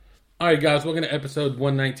All right, guys, welcome to episode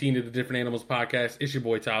 119 of the Different Animals Podcast. It's your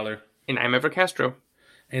boy, Tyler. And I'm Ever Castro.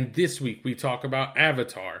 And this week we talk about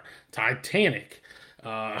Avatar, Titanic,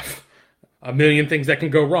 a million things that can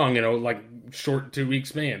go wrong, like short 2 week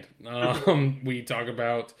span. We talk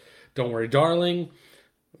about Don't Worry, Darling,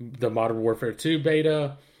 the Modern Warfare 2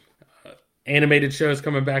 beta, animated shows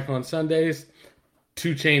coming back on Sundays,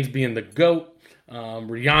 2 Chainz being the GOAT,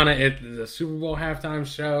 Rihanna at the Super Bowl halftime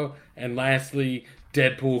show, and lastly,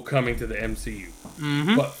 Deadpool coming to the MCU.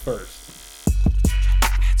 Mm-hmm. But first,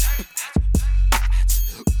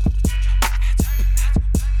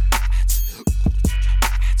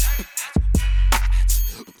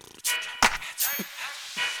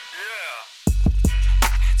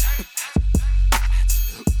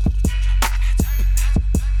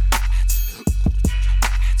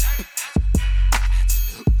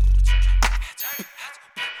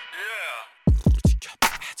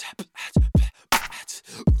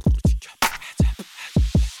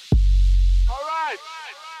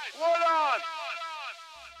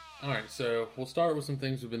 so we'll start with some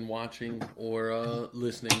things we've been watching or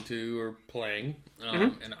listening to or playing.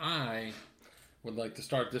 And I would like to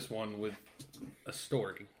start this one with a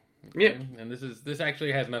story. Okay? Yeah. And this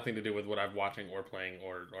actually has nothing to do with what I'm watching or playing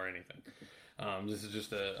or anything. This is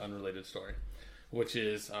just an unrelated story, which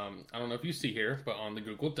is, I don't know if you see here, but on the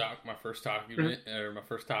Google Doc, my first topic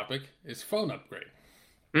is phone upgrade.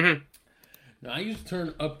 Mm-hmm. Now, I use the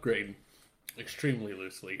term upgrade extremely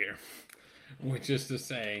loosely here, which is to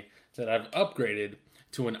say that I've upgraded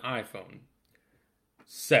to an iPhone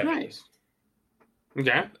 7. Nice.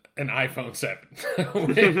 Okay. An iPhone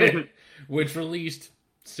 7, which released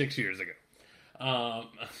 6 years ago.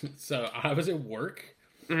 So I was at work,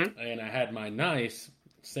 and I had my nice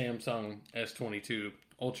Samsung S22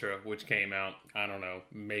 Ultra, which came out, I don't know,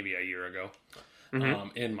 maybe a year ago,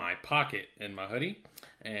 in my pocket, in my hoodie.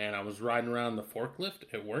 And I was riding around the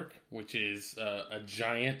forklift at work, which is a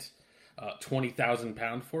giant 20,000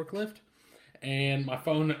 pound forklift, and my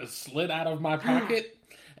phone slid out of my pocket,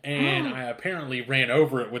 and I apparently ran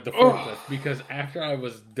over it with the forklift because after I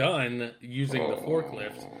was done using the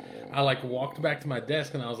forklift, I walked back to my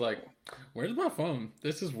desk and I was like, "Where's my phone?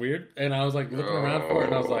 This is weird." And I was looking around for it,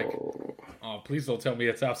 and I was like, "Oh, please don't tell me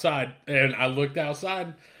it's outside." And I looked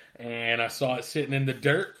outside, and I saw it sitting in the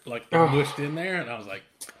dirt, mushed in there, and I was like,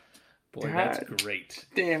 "Boy, that's great."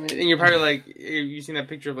 Damn it. And you're probably like, you seen that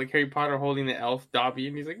picture of Harry Potter holding the elf Dobby,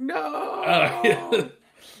 and he's like, "No." Yeah.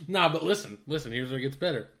 Nah, but listen, here's where it gets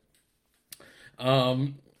better.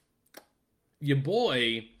 Your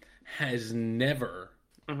boy has never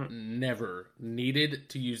needed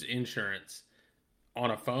to use insurance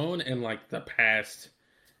on a phone in the past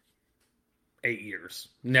 8 years.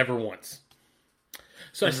 Never once.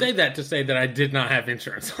 So I say that to say that I did not have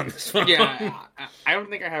insurance on this phone. Yeah, I don't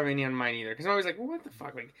think I have any on mine either. Because I'm always like, well, what the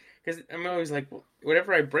fuck? Because I'm always like, well,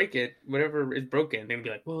 whatever I break it, whatever is broken, they'd be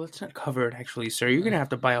like, well, it's not covered, actually, sir. You're going to have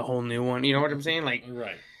to buy a whole new one. You know what I'm saying? Right.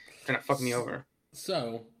 Kind of fuck me over.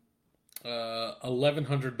 So,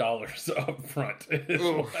 $1,100 up front.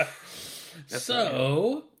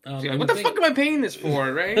 So, what the fuck am I paying this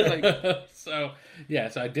for, right? So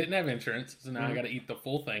I didn't have insurance, so now I got to eat the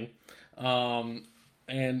full thing.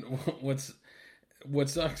 And what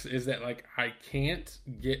sucks is that I can't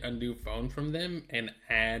get a new phone from them and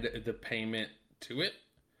add the payment to it.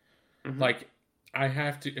 I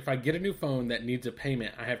have to, if I get a new phone that needs a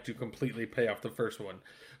payment, I have to completely pay off the first one,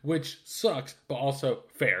 which sucks, but also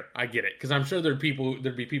fair. I get it, because I'm sure there'd be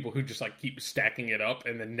people who just keep stacking it up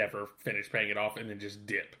and then never finish paying it off and then just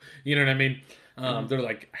dip. You know what I mean?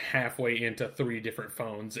 They're halfway into 3 different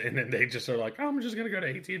phones, and then they just are like, "Oh, I'm just gonna go to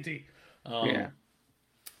AT&T." Yeah.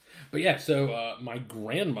 But yeah, so my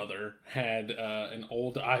grandmother had an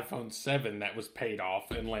old iPhone 7 that was paid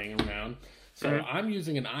off and laying around. So I'm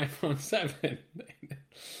using an iPhone 7.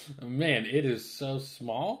 Man, it is so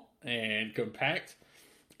small and compact.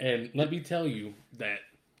 And let me tell you that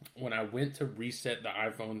when I went to reset the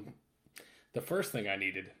iPhone, the first thing I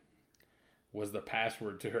needed was the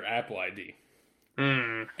password to her Apple ID.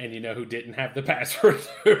 And you know who didn't have the password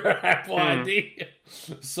to her Apple ID?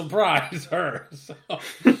 Surprise, her. So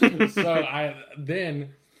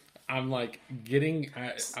I'm getting.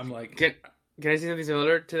 Can I say something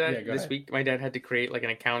similar to that? Yeah, this week, my dad had to create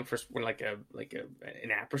an account for an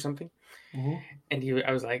app or something, and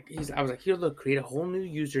I was like, here, look, create a whole new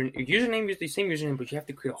username is the same username, but you have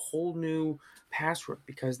to create a whole new password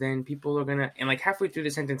because then people are gonna. And halfway through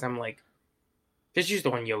the sentence, I'm like, just use the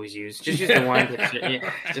one you always use. Just use the one. He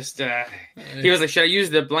was like, should I use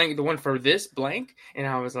the one for this blank? And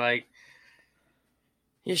I was like,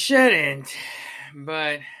 you shouldn't.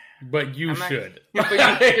 But But you not- should. But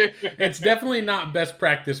you- It's definitely not best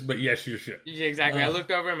practice, but yes, you should. Yeah, exactly. I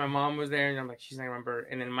looked over and my mom was there, and I'm like, she's not gonna remember.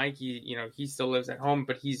 And then Mikey, he still lives at home,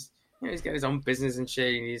 but he's got his own business and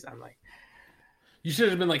shit. And I'm like, You should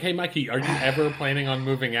have been like, "Hey, Mikey, are you ever planning on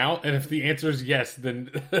moving out?" And if the answer is yes,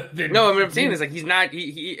 then no. I mean, I'm saying is like he's not.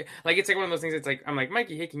 He like it's like one of those things. It's like I'm like,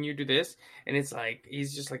 Mikey, hey, can you do this? And it's like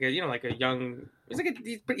he's just like a like a young.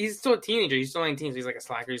 He's still a teenager. He's still 19. So he's like a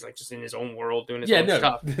slacker. He's like just in his own world doing his own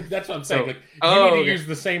stuff. That's what I'm saying. So- Like, Oh, you need to okay. use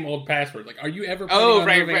the same old password. Like, are you ever planning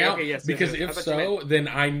on moving out? Okay, yes. Because yes. I if thought you so, then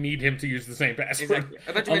I need him to use the same password. Exactly.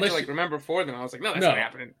 I thought you meant to like remember for them. I was like, no, that's not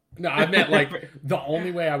happening. No, I meant like the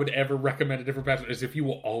only way I would ever recommend a different password is if you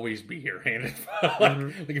will always be here, handed.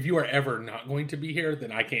 Like if you are ever not going to be here,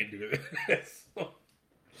 then I can't do this.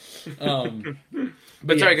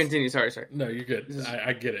 But sorry, yes. continue. Sorry. No, you're good.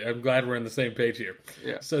 I get it. I'm glad we're on the same page here.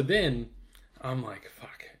 Yeah. So then I'm like,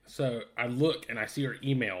 fuck. So I look and I see her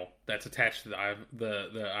email that's attached to the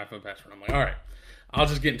iPhone password. I'm like, all right, I'll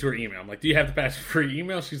just get into her email. I'm like, do you have the password for your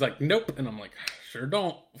email? She's like, nope. And I'm like, sure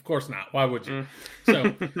don't. Of course not. Why would you?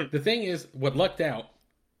 So the thing is, what lucked out,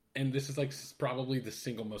 and this is like probably the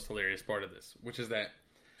single most hilarious part of this, which is that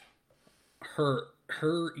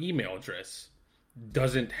her email address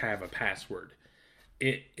doesn't have a password.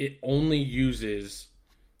 It only uses,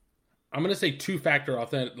 I'm going to say two-factor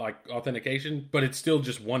authentication, but it's still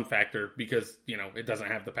just one factor because, it doesn't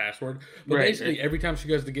have the password. But basically, every time she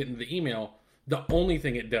goes to get into the email, the only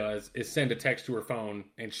thing it does is send a text to her phone,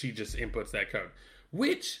 and she just inputs that code.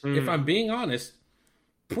 Which, if I'm being honest,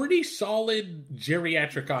 pretty solid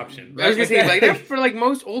geriatric option. I was going to say, like, that for, like,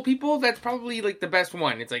 most old people, that's probably, like, the best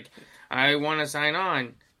one. It's like, I want to sign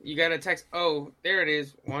on. You got to text, oh, there it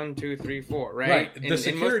is, 1, 2, 3, 4, right? Right. The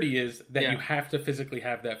security is that you have to physically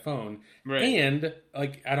have that phone. Right. And,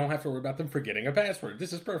 like, I don't have to worry about them forgetting a password.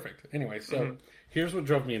 This is perfect. Anyway, so here's what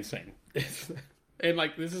drove me insane. And,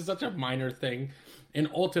 like, this is such a minor thing. And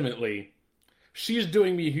ultimately, she's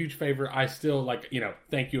doing me a huge favor. I still, like,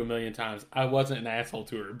 thank you a million times. I wasn't an asshole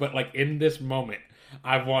to her. But, like, in this moment,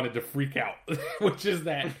 I wanted to freak out. Which is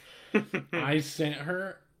that I sent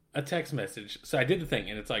her a text message. So I did the thing,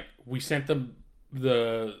 and it's like we sent them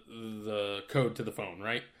the code to the phone,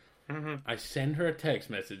 right? I send her a text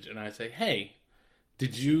message, and I say, "Hey,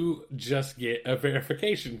 did you just get a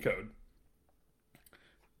verification code?"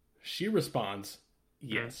 She responds,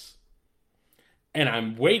 "Yes," and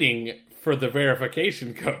I'm waiting for the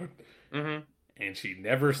verification code, and she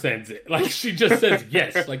never sends it. Like she just says,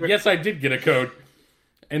 "Yes," like yes, I did get a code.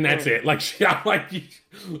 And that's it. Like, I'm like,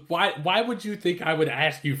 why would you think I would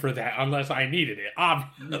ask you for that unless I needed it?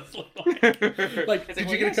 Obviously. Like did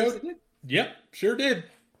you get a code? Yep, sure did.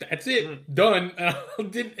 That's it. Done.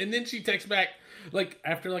 And then she texts back, like,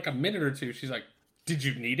 after like a minute or two, she's like, did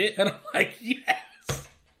you need it? And I'm like, yes.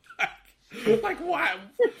 Like, why?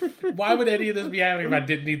 Why would any of this be happening if I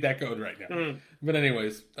didn't need that code right now? But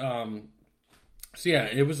anyways, so yeah,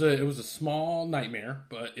 it was a small nightmare,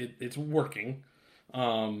 but it's working.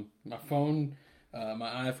 My phone,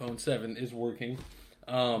 my iPhone 7 is working.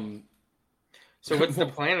 So what's the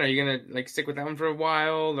plan? Are you gonna like stick with that one for a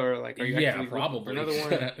while, or like are you actually probably for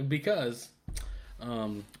another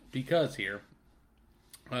one? because here,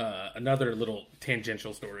 another little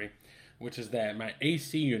tangential story, which is that my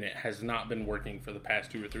AC unit has not been working for the past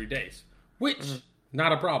 2 or 3 days, which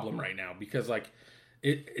not a problem right now because like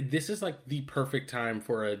this is like the perfect time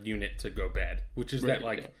for a unit to go bad, which is that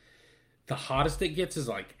like. The hottest it gets is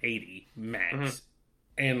like 80 max.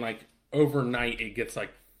 And like overnight it gets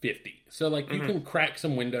like 50. So like you can crack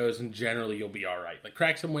some windows and generally you'll be all right. Like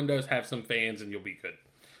crack some windows, have some fans and you'll be good.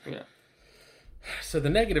 Yeah. So the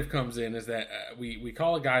negative comes in is that we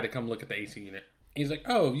call a guy to come look at the AC unit. He's like,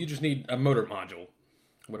 oh, you just need a motor module.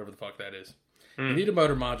 Whatever the fuck that is. You need a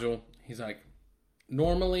motor module. He's like,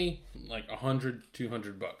 normally like $100,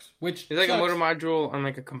 $200. Which is like sucks. a motor module on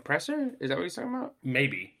like a compressor? Is that what he's talking about?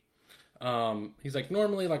 Maybe. He's like,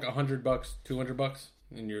 normally like $100, $200,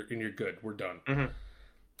 and you're good. We're done.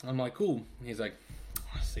 I'm like, cool. He's like,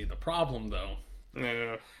 see, the problem though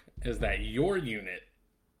is that your unit,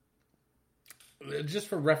 just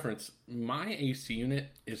for reference, my AC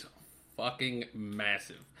unit is fucking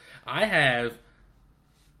massive. I have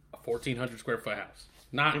a 1,400 square foot house.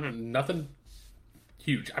 Nothing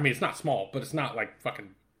huge. I mean, it's not small, but it's not like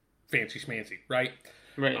fucking fancy schmancy, right?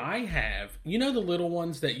 Right. I have, the little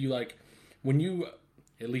ones that you like. When you,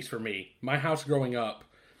 at least for me, my house growing up,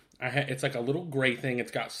 it's like a little gray thing. It's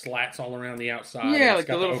got slats all around the outside. Yeah, like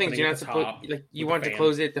the little things you're not supposed. Like you want to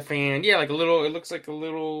close it, the fan. Yeah, like a little. It looks like a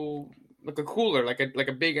little, like a cooler, like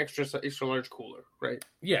a big extra large cooler, right?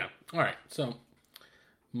 Yeah. All right. So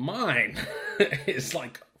mine is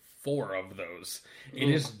like 4 of those. It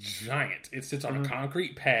is giant. It sits on a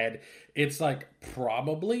concrete pad. It's like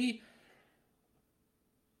probably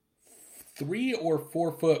 3 or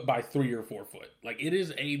 4 foot by 3 or 4 foot. Like, it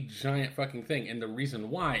is a giant fucking thing. And the reason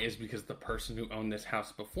why is because the person who owned this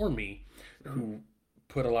house before me, who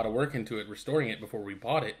put a lot of work into it, restoring it before we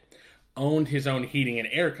bought it, owned his own heating and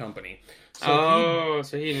air company. So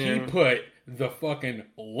he put the fucking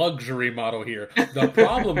luxury model here. The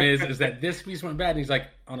problem is that this piece went bad, and he's like,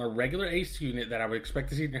 on a regular AC unit that I would expect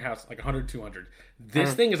to see in your house, like 100, 200.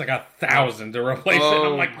 This thing is like 1,000 to replace it.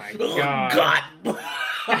 I'm like, my God.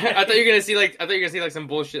 I thought you were gonna see like some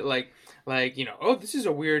bullshit like this is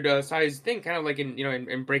a weird size thing, kind of like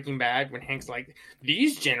in Breaking Bad when Hank's like,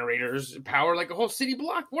 these generators power like a whole city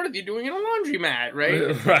block. What are they doing in a laundromat,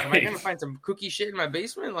 right? Right. Am I gonna find some cookie shit in my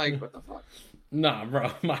basement? Like, what the fuck? Nah,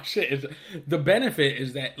 bro, my shit is the benefit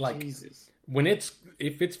is that like Jesus.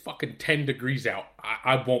 If it's fucking 10 degrees out,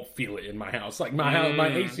 I won't feel it in my house. Like my house, my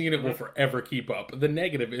AC unit will forever keep up. The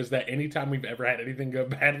negative is that anytime we've ever had anything go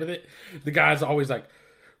bad with it, the guy's always like,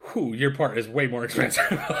 "Whew, your part is way more expensive."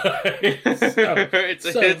 It's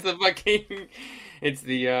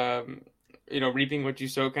the reaping what you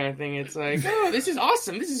sow kind of thing. It's like, oh, this is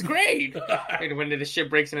awesome. This is great. And when the shit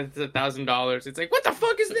breaks and it's $1,000, it's like, what the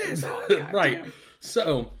fuck is this? Oh, right. Damn.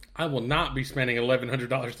 So I will not be spending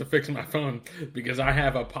 $1,100 to fix my phone because I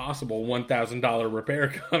have a possible $1,000 repair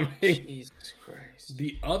coming. Jesus Christ.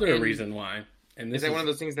 The other reason why, and this is that one of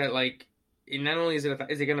those things that like, not only is it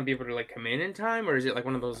going to be able to like come in time, or is it like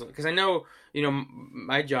one of those? Because I know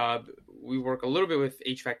my job, we work a little bit with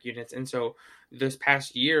HVAC units, and so this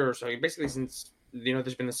past year or so, basically since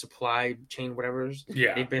there's been the supply chain,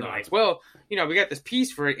 they've been like, well, we got this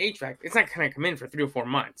piece for HVAC. It's not going to come in for 3 or 4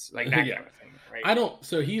 months, like that kind of thing, right? I don't.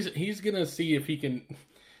 So he's gonna see if he can.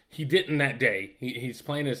 He didn't that day. His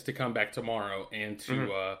plan is to come back tomorrow and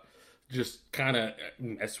to. Just kind of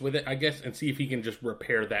mess with it, I guess, and see if he can just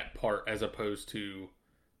repair that part as opposed to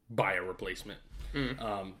buy a replacement.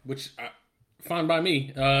 Which, fine by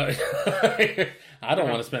me. I don't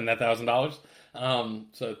want to spend that $1,000.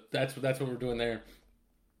 So that's what we're doing there.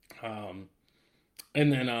 And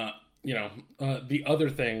then, the other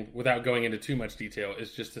thing, without going into too much detail,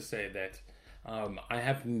 is just to say that I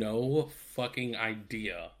have no fucking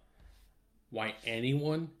idea why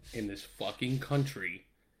anyone in this fucking country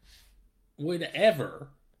would ever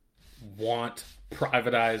want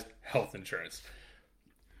privatized health insurance.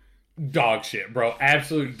 Dog shit, bro.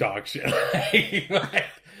 Absolute dog shit. Like,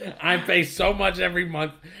 I pay so much every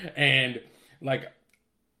month, and like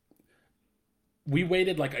we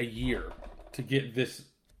waited like a year to get this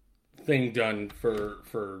thing done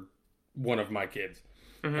for one of my kids.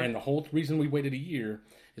 And the whole reason we waited a year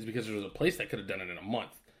is because there was a place that could have done it in a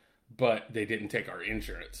month, but they didn't take our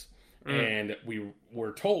insurance. And we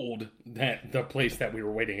were told that the place that we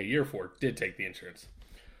were waiting a year for did take the insurance.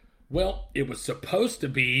 Well, it was supposed to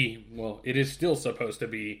be, it is still supposed to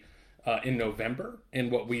be in November.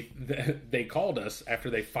 And they called us after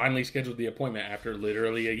they finally scheduled the appointment after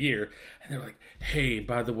literally a year. And they're like, hey,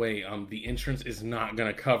 by the way, the insurance is not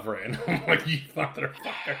going to cover it. And I'm like, you motherfucker.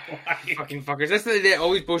 Fucking fuckers. That's they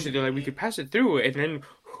always bullshit. They're like, we could pass it through. And then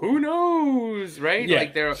who knows, right? Yeah,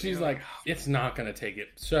 like she's like, it's not going to take it.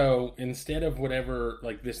 So instead of whatever,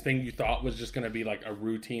 like this thing you thought was just going to be like a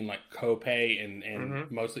routine, like copay and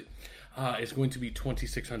mostly, it's going to be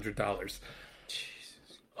 $2,600.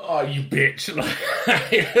 Jesus. Oh, you bitch.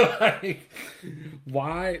 Like,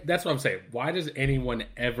 why? That's what I'm saying. Why does anyone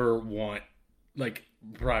ever want like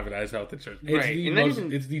privatized health insurance?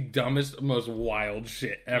 It's the dumbest, most wild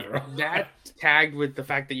shit ever. That tagged with the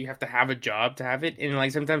fact that you have to have a job to have it, and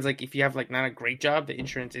like sometimes like if you have like not a great job, the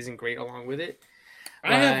insurance isn't great along with it.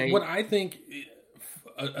 I have what I think,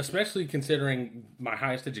 especially considering my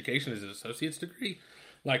highest education is an associate's degree,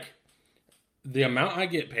 like the amount I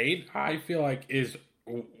get paid, I feel like is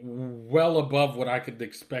well above what I could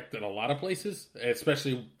expect at a lot of places,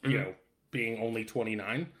 especially being only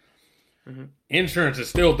 29. Insurance is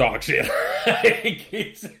still dog shit.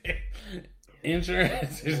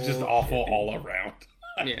 Insurance is just awful all around.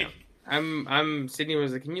 Yeah. I'm Sydney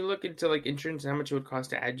was like, can you look into like insurance and how much it would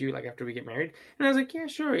cost to add you like after we get married? And I was like, yeah,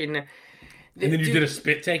 sure. And then you did a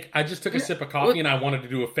spit take. I just took a sip of coffee and I wanted to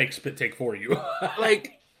do a fake spit take for you.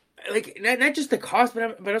 like not just the cost,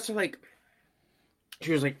 but also like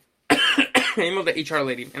she was like, I emailed the HR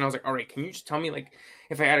lady and I was like, all right, can you just tell me like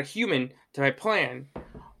if I add a human to my plan,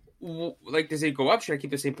 like does it go up? Should I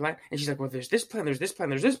keep the same plan? And she's like, well, there's this plan, there's this plan,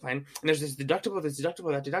 there's this plan, and there's this deductible,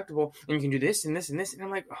 that deductible, and you can do this and this and this. And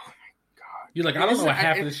I'm like, oh my god, You're like, I don't know what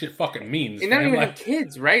half of this shit fucking means. And not even have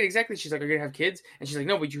kids, right? Exactly. She's like, are you gonna have kids? And she's like,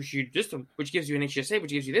 no, but you should this one, which gives you an HSA,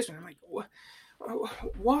 which gives you this one. I'm like, what?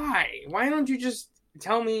 Why? Why don't you just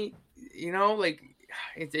tell me? You know, like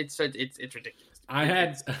it's ridiculous.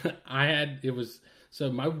 It was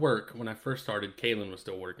so my work when I first started. Kaylin was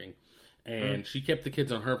still working, and she kept the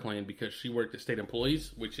kids on her plan because she worked at State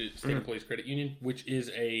Employees, which is State Employees Credit Union, which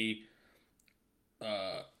is a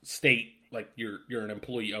state. Like you're an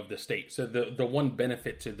employee of the state. So the one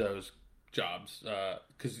benefit to those jobs,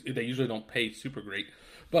 because they usually don't pay super great,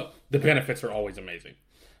 but the benefits are always amazing.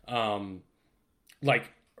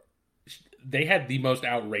 Like they had the most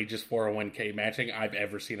outrageous 401k matching I've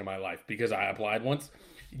ever seen in my life because I applied once.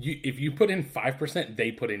 If you put in 5%,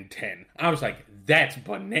 they put in 10. I was like, that's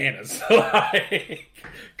bananas. Like,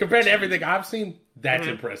 compared to everything I've seen, that's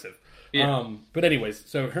impressive. Yeah. But anyways,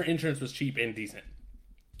 so her insurance was cheap and decent.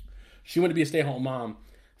 She wanted to be a stay-at-home mom.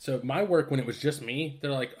 So my work, when it was just me,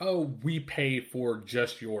 they're like, oh, we pay for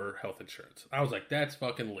just your health insurance. I was like, that's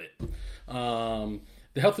fucking lit.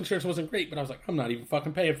 The health insurance wasn't great, but I was like, I'm not even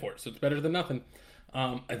fucking paying for it, so it's better than nothing.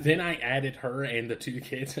 And then I added her and the 2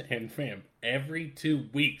 kids, and fam, every 2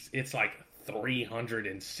 weeks, it's like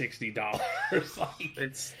 $360.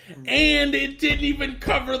 And it didn't even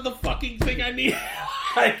cover the fucking thing I needed.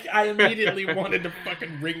 Like, I immediately wanted to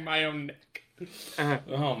fucking wring my own neck.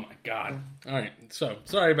 Oh my god! All right, so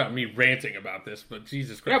sorry about me ranting about this, but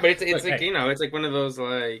Jesus Christ! No, but it's like, you know, it's like one of those,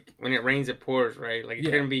 like, when it rains, it pours, right? Like, it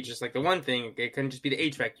couldn't be just like the one thing. It couldn't just be the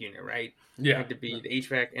HVAC unit, right? Yeah, it had to be the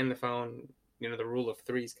HVAC and the phone. You know, the rule of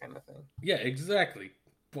threes kind of thing. Yeah, exactly.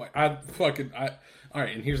 Boy, all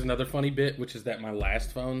right, and here's another funny bit, which is that my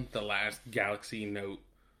last phone, the last Galaxy Note,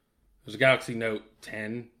 it was a Galaxy Note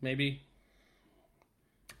 10, maybe.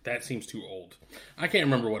 That seems too old. I can't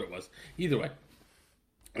remember what it was. Either way,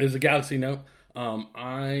 it was a Galaxy Note.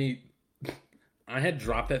 I had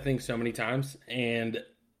dropped that thing so many times, and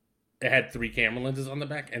it had 3 camera lenses on the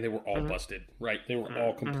back, and they were all busted. Right? They were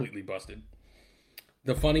all completely busted.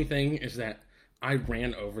 The funny thing is that I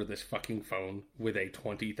ran over this fucking phone with a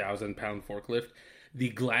 20,000-pound forklift. The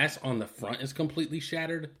glass on the front is completely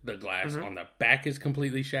shattered. The glass on the back is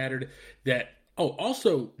completely shattered.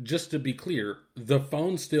 Also, just to be clear, the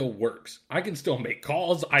phone still works. I can still make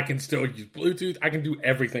calls. I can still use Bluetooth. I can do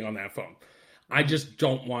everything on that phone. I just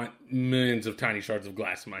don't want millions of tiny shards of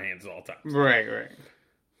glass in my hands at all times. Right.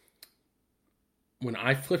 When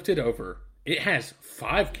I flipped it over, it has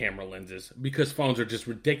 5 camera lenses because phones are just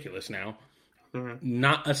ridiculous now.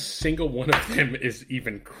 Not a single one of them is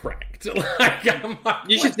even cracked.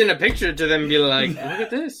 You should send a picture to them and be like, look at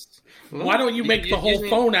this. Look. Why don't you make the whole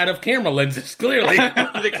phone out of camera lenses? Clearly.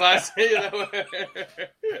 The class.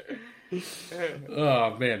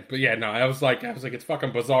 Oh, man. But yeah, no, I was like, it's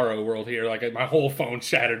fucking bizarro world here. Like, my whole phone's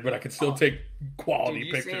shattered, but I can still take quality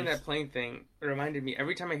pictures. You saying that plane thing reminded me,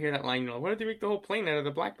 every time I hear that line, why did they make the whole plane out of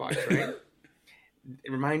the black box, right?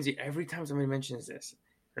 It reminds me, every time somebody mentions this,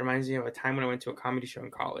 it reminds me of a time when I went to a comedy show in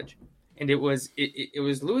college, and it was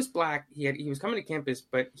Louis Black. He was coming to campus,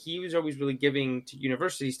 but he was always really giving to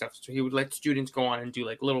university stuff. So he would let students go on and do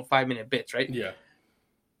like little 5-minute bits, right? Yeah.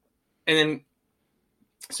 And then,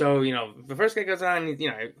 so the first guy goes on,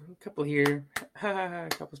 a couple here, a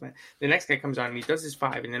couple smack. The next guy comes on and he does his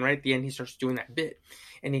 5, and then right at the end he starts doing that bit,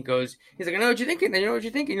 and he's like, I know what you're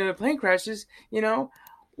thinking. The plane crashes.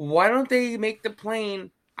 Why don't they make the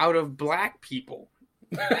plane out of black people?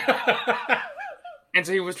 And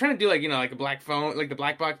so he was trying to do like a black phone, like the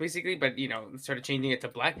black box basically, but started changing it to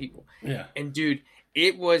black people. Yeah. And dude,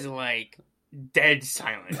 it was like dead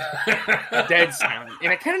silent. Dead silent.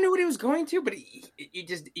 And I kind of knew what he was going to, but you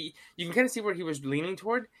can kind of see where he was leaning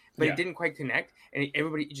toward, but it didn't quite connect. And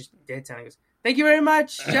everybody just dead silent. He goes, thank you very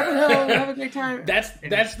much, Chapel Hill. Have a great time.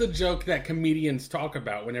 That's the joke that comedians talk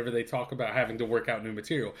about whenever they talk about having to work out new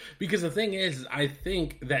material. Because the thing is, I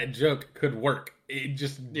think that joke could work. It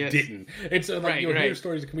just didn't. And so you'll hear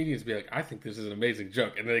stories of comedians be like, I think this is an amazing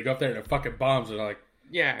joke. And then they go up there and it fucking bombs. And they're like,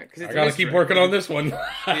 yeah, because I gotta keep working on this one.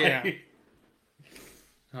 Yeah.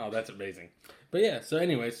 Oh, that's amazing. But yeah, so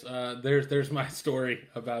anyways, there's my story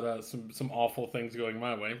about some awful things going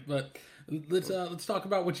my way. But let's talk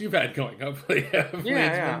about what you've had going. Hopefully it's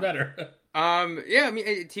been better. I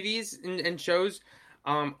mean, TVs and shows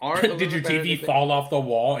are. Did your TV fall off the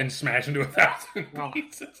wall and smash into 1,000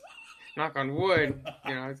 pieces? Knock on wood.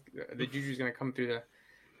 The juju's gonna come through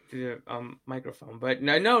the microphone. But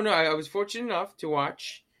no. I was fortunate enough to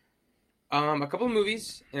watch a couple of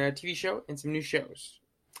movies, a TV show, and some new shows.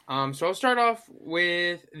 So I'll start off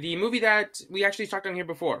with the movie that we actually talked on here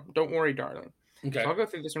before. Don't Worry, Darling. Okay. So I'll go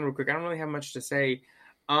through this one real quick. I don't really have much to say.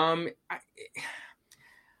 I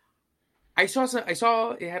I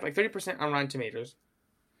saw it had like 30% on Rotten Tomatoes.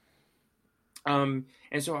 And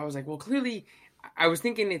so I was like, well, clearly, I was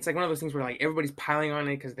thinking it's like one of those things where like everybody's piling on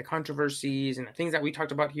it because of the controversies and the things that we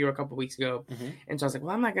talked about here a couple of weeks ago. Mm-hmm. And so I was like,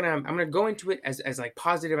 well, I'm gonna go into it as like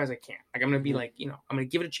positive as I can. Like I'm gonna be like, I'm gonna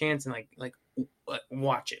give it a chance and like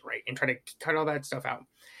watch it, right, and try to cut all that stuff out.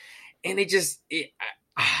 And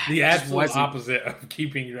the absolute opposite of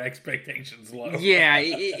keeping your expectations low. Yeah,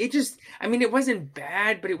 it just, I mean, it wasn't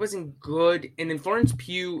bad, but it wasn't good. And then Florence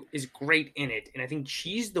Pugh is great in it. And I think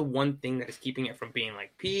she's the one thing that is keeping it from being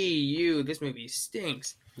like, this movie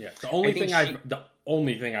stinks. Yeah, the only thing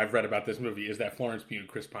I've read about this movie is that Florence Pugh and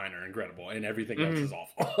Chris Pine are incredible, and everything else is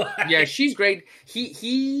awful. Yeah, she's great.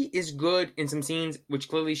 He is good in some scenes, which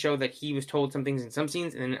clearly show that he was told some things in some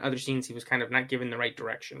scenes, and then in other scenes he was kind of not given the right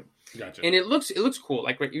direction. Gotcha. And it looks cool.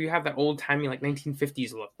 Like you have that old timey like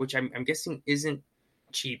 1950s look, which I'm guessing isn't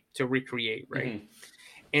cheap to recreate, right? Mm-hmm.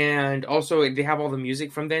 And also they have all the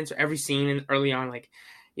music from then, so every scene early on, like,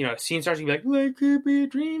 scene starts to be like, "Life could be a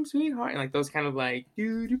dream, sweetheart," and like those kind of like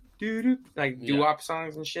doo-wop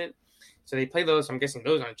songs and shit. So they play those. So I'm guessing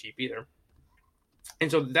those aren't cheap either. And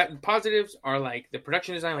so that positives are like the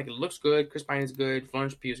production design, like it looks good. Chris Pine is good.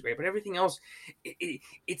 Florence Pugh is great, but everything else,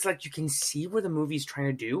 it's like you can see where the movie's trying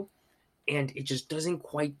to do, and it just doesn't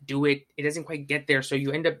quite do it. It doesn't quite get there. So I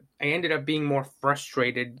ended up being more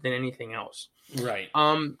frustrated than anything else. Right.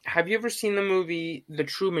 Have you ever seen the movie The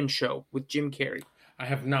Truman Show with Jim Carrey? I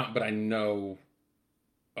have not, but I know.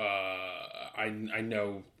 I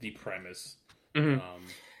know the premise. Mm-hmm.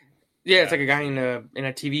 It's like a guy in a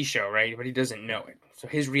TV show, right? But he doesn't know it, so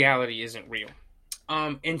his reality isn't real.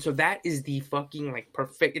 And so that is the fucking like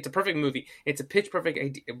perfect. It's a perfect movie. It's a pitch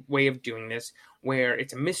perfect way of doing this, where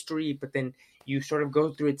it's a mystery, but then you sort of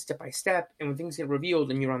go through it step by step, and when things get revealed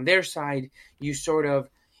and you're on their side, you sort of.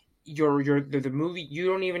 The movie, you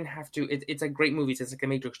don't even have to, it's like great movies, it's like The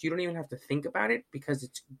Matrix, you don't even have to think about it because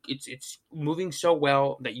it's moving so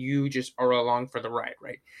well that you just are along for the ride,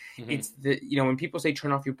 right? Mm-hmm. It's when people say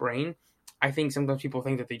turn off your brain, I think sometimes people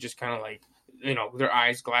think that they just kind of like, their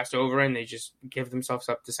eyes glass over and they just give themselves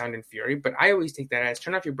up to sound and fury, but I always take that as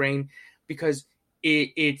turn off your brain because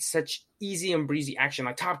it's such easy and breezy action,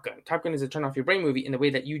 like Top Gun is a turn off your brain movie in the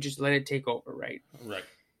way that you just let it take over, right? Right.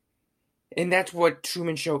 And that's what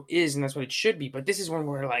Truman Show is, and that's what it should be. But this is one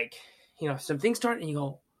where, like, some things start, and you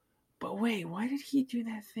go, but wait, why did he do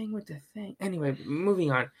that thing with the thing? Anyway, moving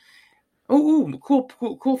on. Ooh,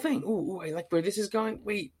 cool thing. Ooh, I like where this is going.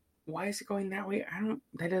 Wait, why is it going that way?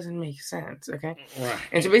 That doesn't make sense, okay? Right.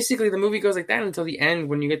 And so basically the movie goes like that until the end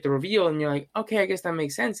when you get the reveal, and you're like, okay, I guess that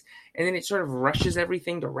makes sense. And then it sort of rushes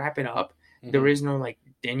everything to wrap it up. Mm-hmm. There is no, like,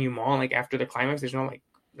 denouement, like, after the climax. There's no,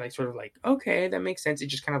 like sort of like, okay, that makes sense. It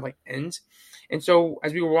just kind of like ends. And so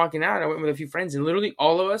as we were walking out, I went with a few friends, and literally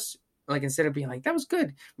all of us, like, instead of being like, that was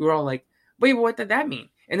good, we were all like, wait, what did that mean?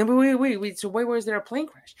 And then wait, so why was there a plane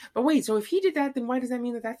crash? But wait, so if he did that, then why does that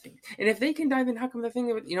mean that thing? And if they can die, then how come the thing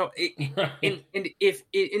of it,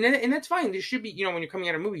 and that's fine. There should be, when you're coming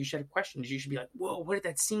out of a movie, you should have questions. You should be like, whoa, what did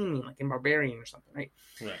that scene mean? Like in Barbarian or something, right?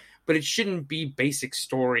 Right. But it shouldn't be basic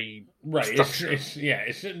story. Right.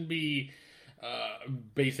 It shouldn't be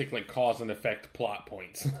basic like cause and effect plot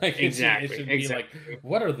points. Like exactly. It should be like,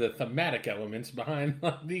 what are the thematic elements behind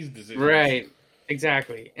these decisions? Right.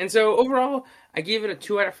 Exactly. And so overall, I gave it a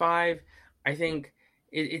 2 out of 5. I think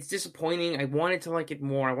it's disappointing. I wanted to like it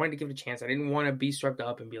more. I wanted to give it a chance. I didn't want to be swept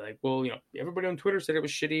up and be like, well, everybody on Twitter said it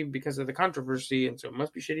was shitty because of the controversy, and so it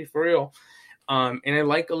must be shitty for real. And I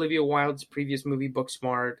like Olivia Wilde's previous movie,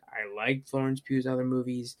 Booksmart. I like Florence Pugh's other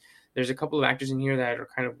movies. There's a couple of actors in here that are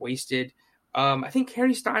kind of wasted. I think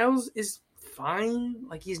Harry Styles is fine.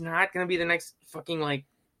 Like, he's not going to be the next fucking, like,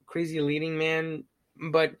 crazy leading man,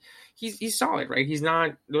 but he's solid, right? He's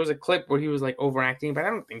not, there was a clip where he was, like, overacting, but I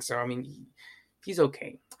don't think so. I mean, he's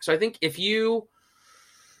okay. So I think who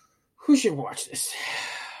should watch this?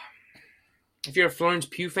 If you're a Florence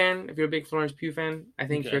Pugh fan, if you're a big Florence Pugh fan, I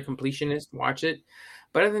think if you're a completionist, watch it.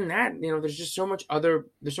 But other than that, there's just so many other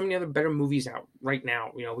better movies out right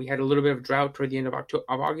now. We had a little bit of drought toward the end of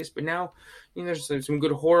August, but now, there's some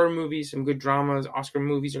good horror movies, some good dramas. Oscar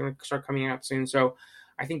movies are going to start coming out soon. So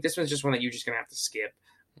I think this one's just one that you're just going to have to skip,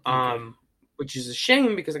 which is a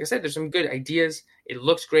shame because, like I said, there's some good ideas. It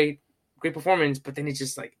looks great performance, but then it's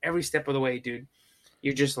just like every step of the way, dude,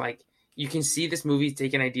 you're just like, you can see this movie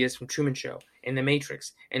taking ideas from Truman Show and The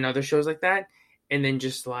Matrix and other shows like that, and then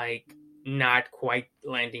just like not quite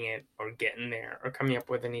landing it or getting there or coming up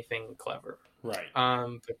with anything clever. Right.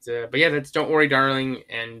 But yeah, that's Don't Worry, Darling,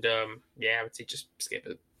 and I would say just skip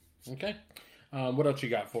it. Okay. What else you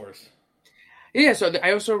got for us? Yeah, so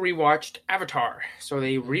I also rewatched Avatar. So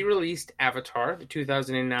they re-released Avatar, the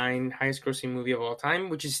 2009 highest-grossing movie of all time,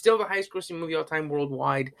 which is still the highest-grossing movie of all time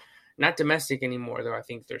worldwide. Not domestic anymore, though. I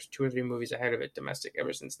think there's 2 or 3 movies ahead of it domestic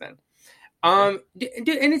ever since then. And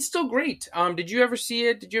it's still great. Did you ever see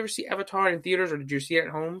it? Did you ever see Avatar in theaters, or did you see it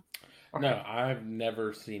at home? No, I've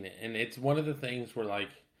never seen it, and it's one of the things where like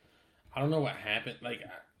I don't know what happened. Like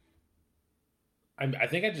I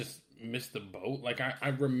think I just missed the boat. Like I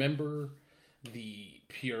remember the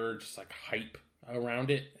pure just like hype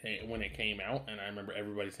around it when it came out, and I remember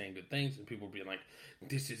everybody saying good things and people being like,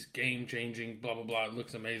 "This is game changing," blah blah blah. It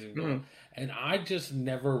looks amazing, and I just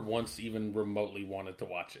never once even remotely wanted to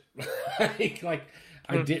watch it. like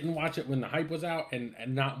I didn't watch it when the hype was out, and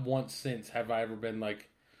not once since have I ever been like,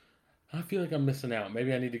 I feel like I'm missing out.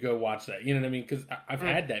 Maybe I need to go watch that. You know what I mean? Because I've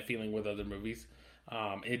had that feeling with other movies.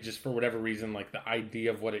 It just, for whatever reason, like the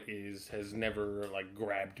idea of what it is has never like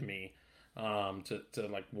grabbed me to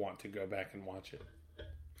like want to go back and watch it.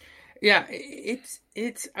 Yeah,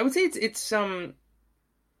 it's. I would say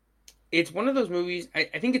it's one of those movies.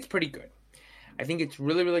 I think it's pretty good. I think it's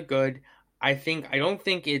really really good. I don't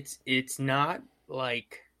think it's not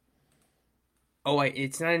like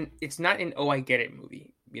it's not an I get it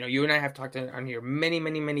movie. You know, you and I have talked on here many,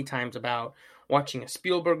 many, many times about watching a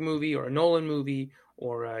Spielberg movie or a Nolan movie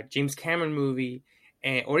or a James Cameron movie,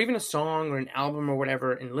 or even a song or an album or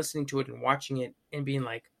whatever, and listening to it and watching it and being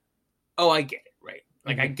like, oh, I get it, right?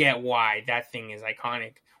 Like, I get why that thing is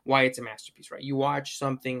iconic, why it's a masterpiece, right? You watch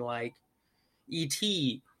something like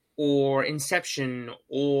E.T. or Inception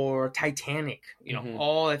or Titanic, you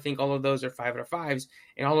know, I think all of those are 5 out of 5s,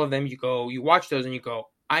 and all of them you watch those and you go,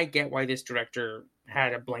 I get why this director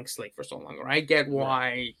had a blank slate for so long, or I get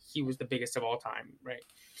why he was the biggest of all time, right?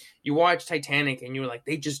 You watch Titanic and you're like,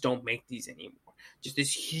 they just don't make these anymore. Just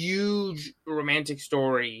this huge romantic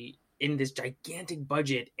story in this gigantic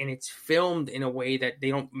budget, and it's filmed in a way that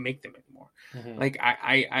they don't make them anymore. Like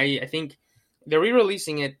I think they're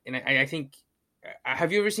re-releasing it, and I think,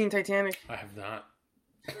 have you ever seen Titanic? I have not.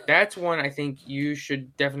 That's one I think you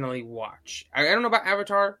should definitely watch. I don't know about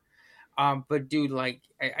Avatar, but dude, like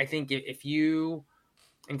I think if you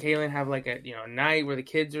and Kaylin have like a night where the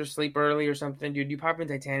kids are asleep early or something, dude, you pop in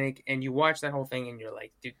Titanic and you watch that whole thing and you're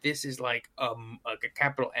like, dude, this is like a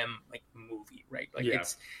capital M like movie, right? Like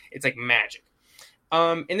it's like magic.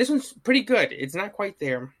 And this one's pretty good. It's not quite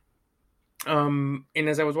there. And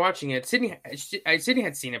as I was watching it, Sydney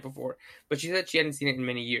had seen it before, but she said she hadn't seen it in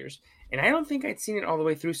many years. And I don't think I'd seen it all the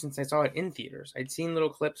way through since I saw it in theaters. I'd seen little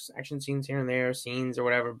clips, action scenes here and there, scenes or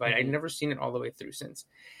whatever, but I'd never seen it all the way through since.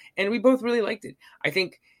 And we both really liked it. I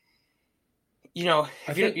think, I'm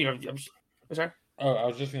sorry? Oh, I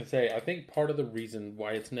was just going to say, I think part of the reason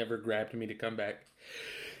why it's never grabbed me to come back,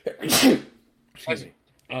 excuse me,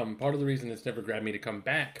 part of the reason it's never grabbed me to come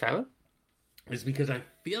back, Tyler? Is because I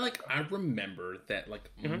feel like I remember that like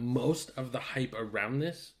most of the hype around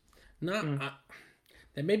this,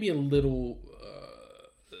 that may be a little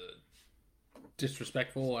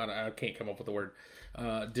disrespectful. I can't come up with the word,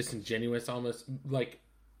 disingenuous almost. Like,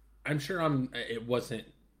 I'm sure it wasn't,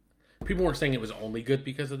 people weren't saying it was only good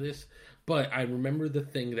because of this, but I remember the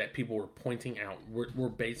thing that people were pointing out were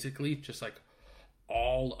basically just like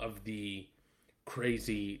all of the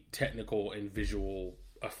crazy technical and visual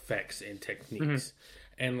effects and techniques.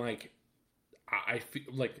 And like I feel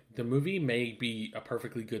like the movie may be a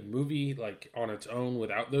perfectly good movie like on its own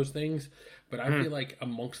without those things, but I feel like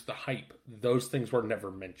amongst the hype those things were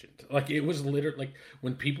never mentioned. Like it was literally like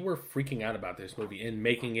when people were freaking out about this movie and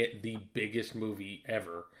making it the biggest movie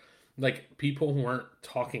ever, like people weren't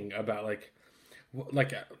talking about like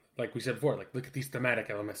we said before, like look at these thematic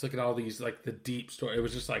elements, look at all these like the deep story. It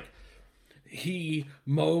was just like he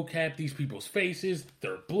mocap these people's faces.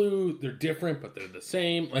 They're blue. They're different, but they're the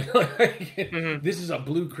same. This is a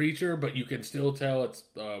blue creature, but you can still tell it's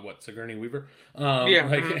Sigourney Weaver.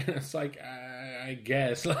 It's like I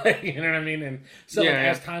guess, like you know what I mean. And so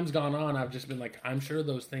as time's gone on, I've just been like, I'm sure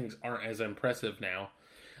those things aren't as impressive now.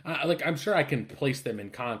 Like I'm sure I can place them in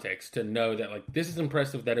context to know that like this is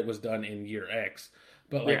impressive that it was done in year X,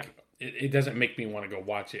 but like it doesn't make me want to go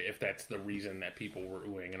watch it if that's the reason that people were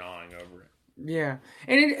oohing and awing over it. Yeah,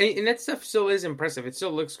 and that stuff still is impressive. It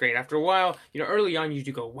still looks great. After a while, early on you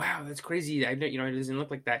do go, "Wow, that's crazy." It doesn't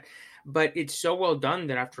look like that, but it's so well done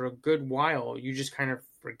that after a good while, you just kind of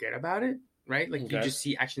forget about it, right? Like you just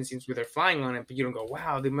see action scenes where they're flying on it, but you don't go,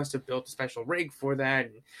 "Wow, they must have built a special rig for that,"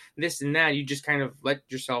 and this and that. You just kind of let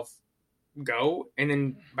yourself go, and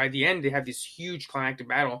then by the end, they have this huge climactic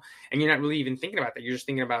battle, and you're not really even thinking about that. You're just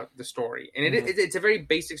thinking about the story, and it's a very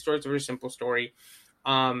basic story. It's a very simple story.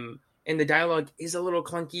 and the dialogue is a little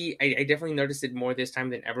clunky. I definitely noticed it more this time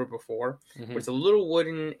than ever before. Mm-hmm. Where it's a little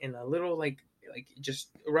wooden and a little like just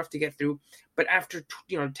rough to get through. But after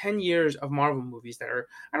 10 years of Marvel movies that are,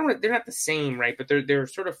 they're not the same, right? But they're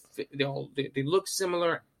sort of they look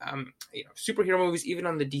similar. Superhero movies, even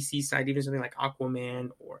on the DC side, even something like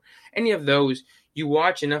Aquaman or any of those, you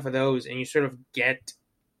watch enough of those and you sort of get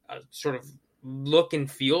a sort of look and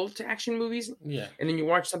feel to action movies. Yeah. And then you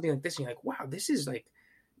watch something like this and you're like, wow, this is like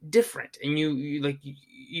different. And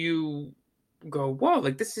you go, whoa,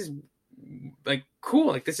 like this is like cool.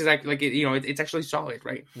 Like this is like it's actually solid,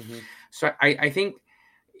 right? Mm-hmm. So I think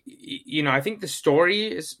I think the story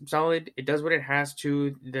is solid. It does what it has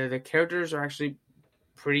to. The characters are actually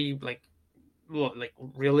pretty like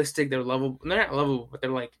realistic. They're lovable. They're not lovable, but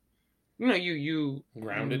they're like you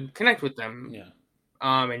grounded, connect with them. Yeah.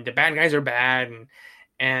 And the bad guys are bad,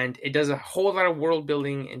 and it does a whole lot of world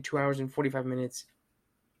building in 2 hours and 45 minutes.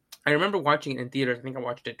 I remember watching it in theaters. I think I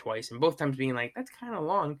watched it twice, and both times being like, that's kind of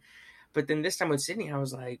long. But then this time with Sydney, I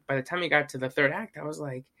was like, by the time we got to the third act, I was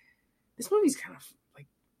like, this movie's kind of like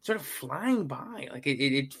sort of flying by. Like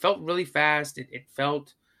it felt really fast. It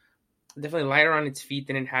felt definitely lighter on its feet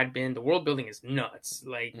than it had been. The world building is nuts.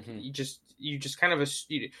 Like you just kind of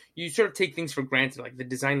you sort of take things for granted, like the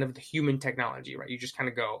design of the human technology, right? You just kind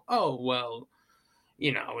of go, oh well,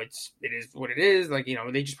 it is what it is. Like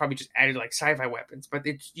they probably just added like sci-fi weapons, but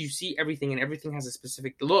you see everything, and everything has a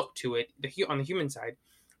specific look to it. On the human side.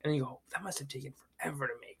 And you go, that must have taken forever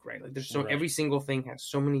to make, right? Like there's every single thing has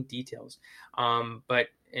so many details. But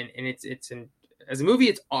it's as a movie,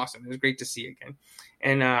 it's awesome. It was great to see again.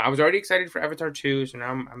 And I was already excited for Avatar 2, so now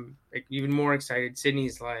I'm like even more excited.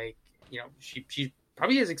 Sydney's like, she's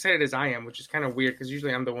probably as excited as I am, which is kind of weird because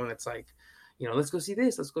usually I'm the one that's like, let's go see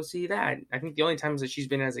this, let's go see that. I think the only times that she's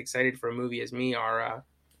been as excited for a movie as me are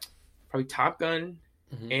probably Top Gun.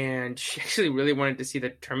 Mm-hmm. And she actually really wanted to see the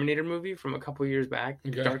Terminator movie from a couple years back,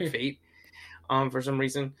 Dark Fate, for some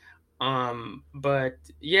reason. But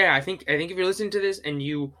yeah, I think if you're listening to this and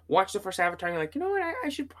you watch the first Avatar, you're like, you know what, I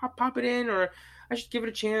should pop it in, or I should give it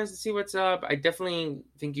a chance to see what's up. I definitely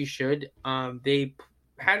think you should. They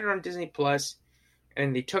had it on Disney Plus,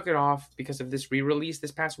 and they took it off because of this re-release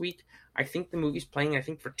this past week. I think the movie's playing,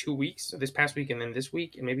 for 2 weeks. So this past week and then this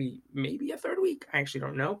week and maybe a third week. I actually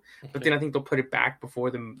don't know. Okay. But then I think they'll put it back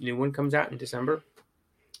before the new one comes out in December.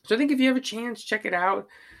 So I think if you have a chance, check it out.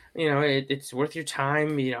 It's worth your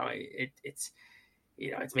time. It's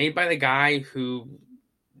made by the guy who,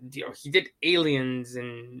 he did Aliens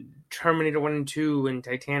and Terminator 1 and 2 and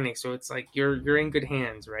Titanic. So it's like you're in good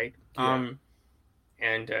hands, right? Yeah.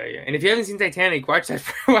 And if you haven't seen Titanic, watch that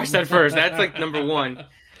first. That's like number one.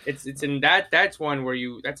 It's in that's one where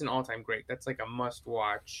that's an all-time great. That's like a must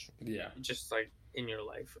watch. Yeah. Just like in your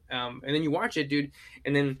life. And then you watch it, dude.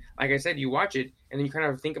 And then, like I said, you watch it and then you kind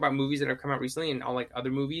of think about movies that have come out recently and all like other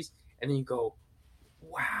movies. And then you go,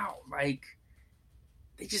 wow, like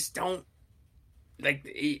they just don't they're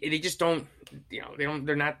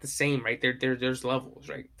not the same, right? There's levels,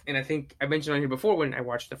 right? And I think I mentioned on here before when I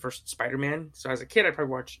watched the first Spider-Man. So as a kid, I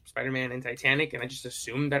probably watched Spider-Man and Titanic, and I just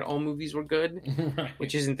assumed that all movies were good, right.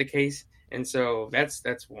 Which isn't the case. And so that's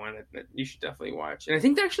one that you should definitely watch. And I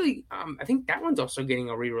think actually, I think that one's also getting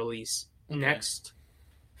a re-release next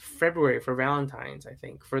February for Valentine's. I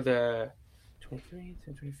think for the 23rd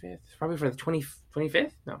and 25th, probably for the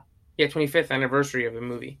 25th. No, yeah, 25th anniversary of the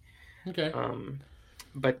movie. Okay.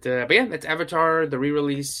 But yeah, that's Avatar, the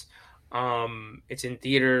re-release. It's in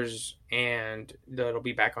theaters, and it'll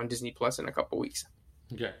be back on Disney Plus in a couple weeks.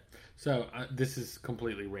 Okay, so this is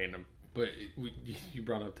completely random, but you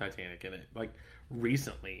brought up Titanic in it. Like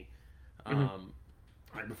recently,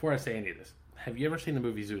 right, before I say any of this, have you ever seen the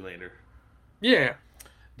movie Zoolander? Yeah.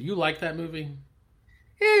 Do you like that movie?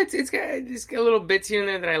 Yeah, it's got little bits here and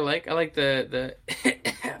there that I like. I like the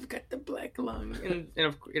I've got the black lung, and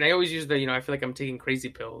I always use the I feel like I'm taking crazy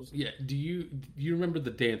pills. Yeah. Do you remember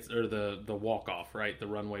the dance or the walk off, right? The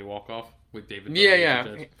runway walk off with David. Yeah.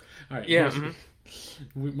 All right. Yeah.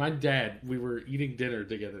 My dad, we were eating dinner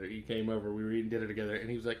together. He came over. We were eating dinner together, and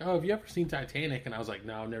he was like, "Oh, have you ever seen Titanic?" And I was like,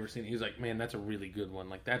 "No, I've never seen it." He was like, "Man, that's a really good one.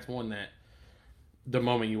 Like that's one that the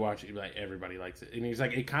moment you watch it, like everybody likes it." And he's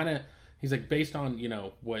like, He's like, based on,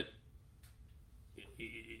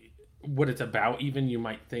 what it's about, even you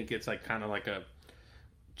might think it's like kind of like a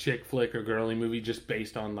chick flick or girly movie just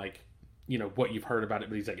based on like, what you've heard about it.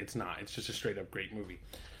 But he's like, it's not. It's just a straight up great movie.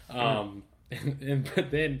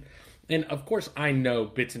 But then of course I know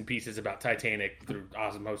bits and pieces about Titanic through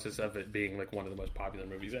osmosis of it being like one of the most popular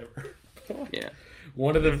movies ever. Yeah.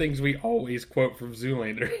 One of the things we always quote from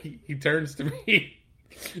Zoolander, he turns to me.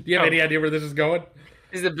 Do you have any idea where this is going?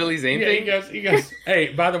 Is the Billy Zane Yeah, thing? he goes,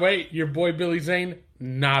 hey, by the way, your boy Billy Zane,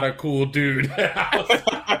 not a cool dude.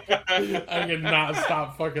 I could not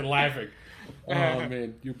stop fucking laughing. Oh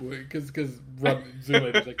man, your boy, because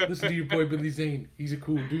Zoolander was like, listen to your boy Billy Zane. He's a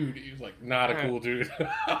cool dude. He was like, not a cool dude.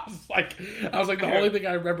 I was like, the only thing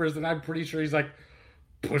I remember is that I'm pretty sure he's like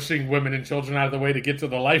pushing women and children out of the way to get to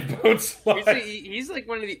the lifeboats. He's like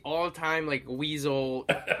one of the all-time like Weasel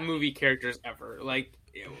movie characters ever. Like,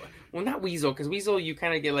 well, not Weasel, because Weasel you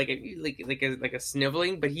kind of get like a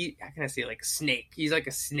sniveling, but how can I say, like a snake? He's like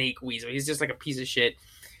a snake Weasel. He's just like a piece of shit.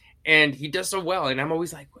 And he does so well, and I'm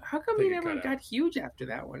always like, how come he never got huge after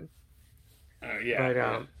that one?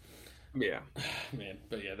 Yeah. Yeah. Man,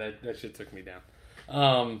 but yeah, that shit took me down.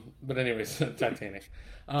 But anyways, Titanic.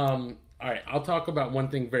 All right, I'll talk about one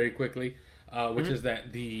thing very quickly, which is that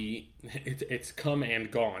it's come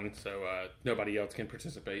and gone, so nobody else can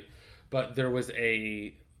participate. But there was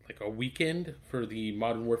a weekend for the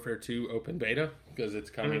Modern Warfare 2 open beta, because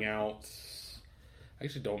it's coming out. I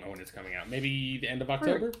actually don't know when it's coming out. Maybe the end of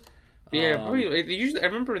October? Yeah, probably. I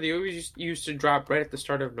remember they always used to drop right at the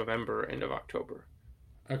start of November, end of October.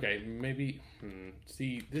 Okay, maybe.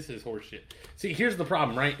 See, this is horseshit. See, here's the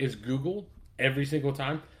problem, right? Is Google, every single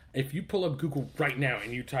time, if you pull up Google right now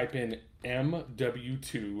and you type in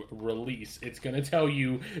MW2 release, it's going to tell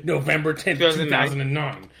you November 10th,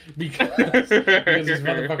 2009. Because these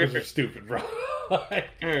motherfuckers are stupid, bro.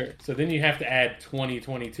 So then you have to add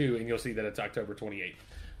 2022, and you'll see that it's October 28th.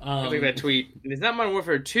 I like that tweet. It's not Modern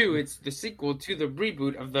Warfare 2. It's the sequel to the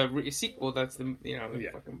reboot of the sequel. That's the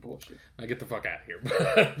fucking bullshit. I get the fuck out of here.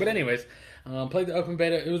 But anyways, played the open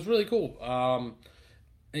beta. It was really cool.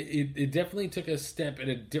 It definitely took a step in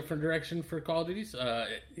a different direction for Call of Duties.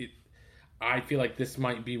 I feel like this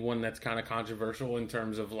might be one that's kind of controversial in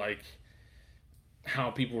terms of like how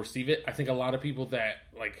people receive it. I think a lot of people that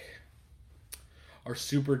like are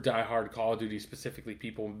super diehard Call of Duty, specifically,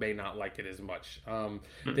 people may not like it as much.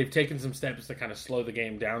 They've taken some steps to kind of slow the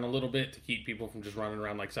game down a little bit to keep people from just running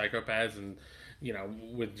around like psychopaths and,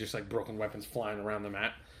 with just like broken weapons flying around the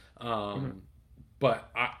map.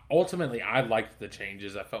 But ultimately, I liked the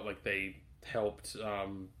changes. I felt like they helped.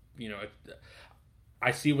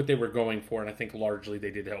 I see what they were going for, and I think largely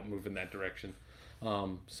they did help move in that direction.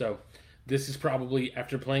 So this is probably,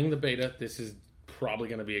 after playing the beta, this is probably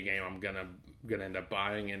going to be a game I'm gonna end up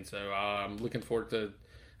buying, and so I'm looking forward to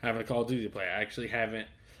having a Call of Duty to play. I actually haven't.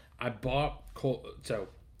 I bought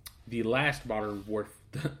the last Modern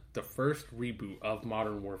Warfare, the first reboot of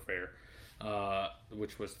Modern Warfare,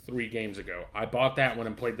 which was 3 games ago. I bought that one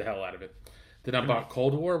and played the hell out of it. Then I bought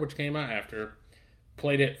Cold War, which came out after.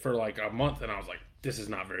 Played it for like a month, and I was like, this is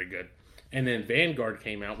not very good. And then Vanguard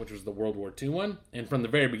came out, which was the World War II one, and from the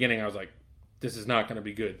very beginning, I was like, this is not going to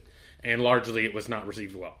be good. And largely, it was not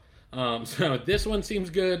received well. So this one seems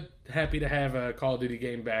good. Happy to have a Call of Duty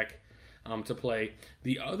game back to play.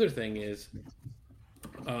 The other thing is,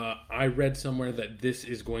 I read somewhere that this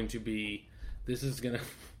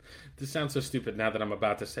sounds so stupid now that I'm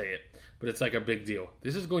about to say it, but it's like a big deal.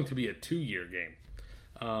 This is going to be a 2-year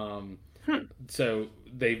game. So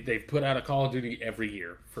they've put out a Call of Duty every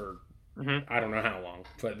year for I don't know how long,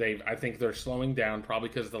 but I think they're slowing down, probably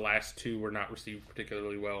because the last 2 were not received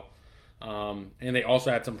particularly well. And they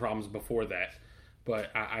also had some problems before that.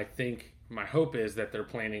 But I think my hope is that they're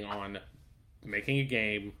planning on making a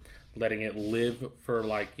game, letting it live for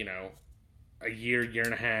like, a year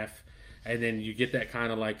and a half. And then you get that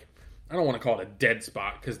kind of like, I don't want to call it a dead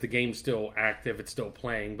spot because the game's still active, it's still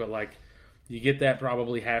playing. But like, you get that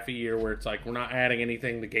probably half a year where it's like, we're not adding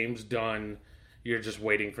anything, the game's done. You're just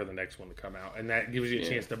waiting for the next one to come out. And that gives you a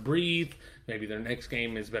chance to breathe. Maybe their next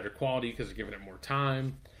game is better quality because they're giving it more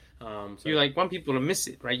time. So you want people to miss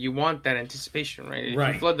it, right? You want that anticipation, right? If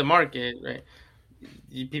you flood the market, right?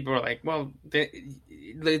 People are like, well,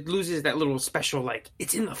 it loses that little special, like,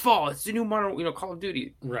 it's in the fall, it's the new modern, Call of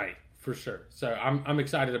Duty. Right, for sure. So I'm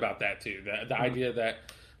excited about that too. The idea that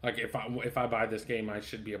like if I buy this game, I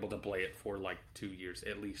should be able to play it for like 2 years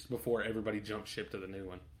at least before everybody jumps ship to the new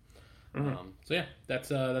one. So yeah,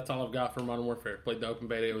 that's all I've got for Modern Warfare. Played the open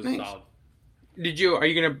beta; it was solid. Did you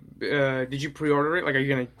pre-order it? Like, are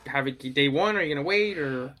you gonna have it day one? Or are you gonna wait?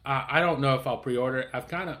 Or I don't know if I'll pre-order it. All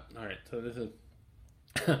right. So this is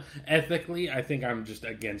ethically, I think I'm just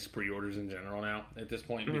against pre-orders in general now at this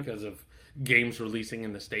point because of games releasing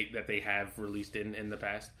in the state that they have released in the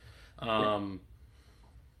past.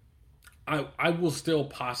 I will still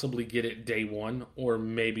possibly get it day one or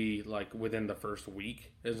maybe like within the first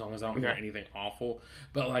week as long as I don't hear anything awful.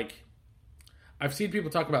 But like, I've seen people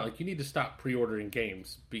talk about like you need to stop pre-ordering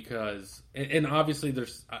games because, and obviously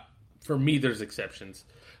there's for me there's exceptions,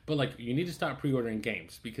 but But like, you need to stop pre-ordering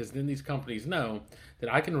games because then these companies know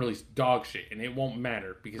that I can release dog shit and it won't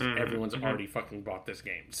matter because everyone's already fucking bought this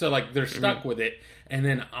game. So like, they're stuck with it, and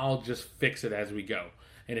then I'll just fix it as we go.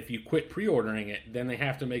 And if you quit pre-ordering it, then they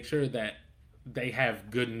have to make sure that they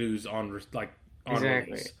have good news on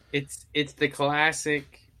release. It's the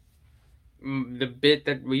classic, the bit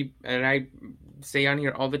that I say on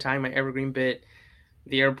here all the time, my evergreen bit,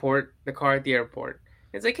 the car at the airport.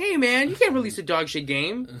 It's like, hey man, you can't release a dog shit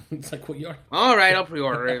game. It's like, what you are? All right, I'll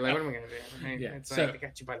pre-order it. Like, what am I gonna do? Right? Yeah, it's like, I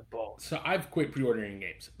got you by the balls. So I've quit pre-ordering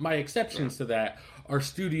games. My exceptions to that are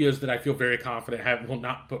studios that I feel very confident will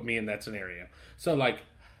not put me in that scenario. So like,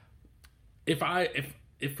 if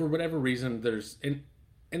for whatever reason there's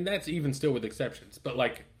and that's even still with exceptions, but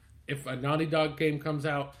like, if a Naughty Dog game comes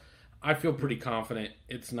out, I feel pretty confident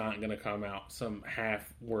it's not going to come out some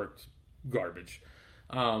half-worked garbage.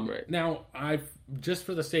 Right. Now, just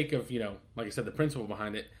for the sake of, like I said, the principle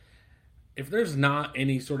behind it, if there's not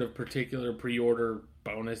any sort of particular pre-order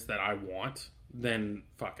bonus that I want, then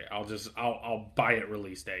fuck it. I'll buy it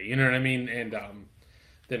release day. You know what I mean? And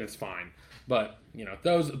then it's fine. But,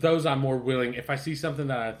 those I'm more willing. If I see something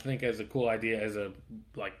that I think is a cool idea as a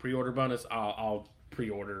like pre-order bonus, I'll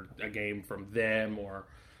pre-order a game from them or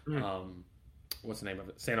what's the name of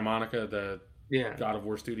it? Santa Monica, the God of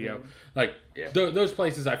War studio. Like those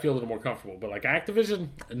places I feel a little more comfortable. But like Activision,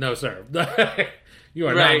 no sir. You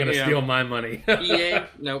are not going to steal my money. EA,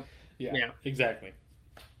 nope. Yeah, exactly.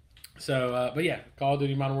 So, but yeah, Call of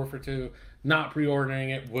Duty Modern Warfare 2, not pre-ordering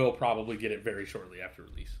it, will probably get it very shortly after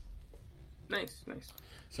release. Nice.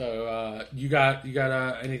 So, you got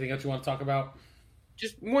anything else you want to talk about?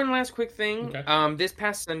 Just one last quick thing. Okay. This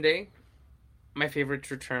past Sunday, my favorites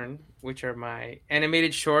return, which are my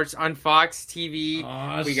animated shorts on Fox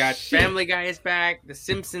TV. We got Family Guy is back, The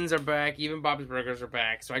Simpsons are back, even Bob's Burgers are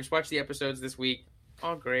back. So I just watched the episodes this week.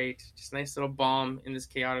 All great. Just a nice little balm in this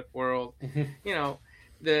chaotic world.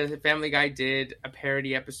 The Family Guy did a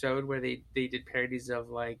parody episode where they did parodies of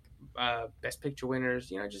like Best Picture winners,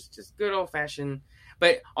 just good old fashioned.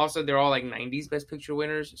 But also they're all like 90s Best Picture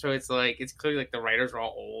winners, so it's clearly like the writers are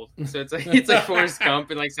all old. So it's like Forrest Gump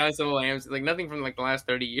and like Silence of the Lambs, like nothing from like the last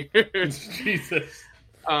 30 years. Jesus.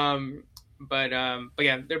 But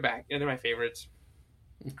yeah, they're back. They're my favorites.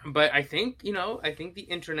 But I think the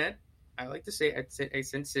internet. I like to say I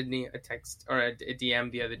sent Sydney a text or a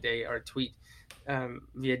DM the other day or a tweet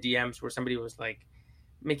via DMs where somebody was like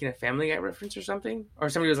making a Family Guy reference or something, or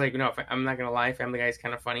somebody was like, no, I'm not gonna lie, Family Guy is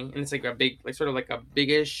kind of funny, and it's like a big, like sort of like a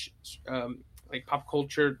biggish like pop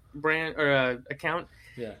culture brand or account.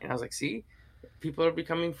 Yeah, and I was like, see, people are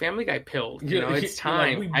becoming Family Guy pilled. It's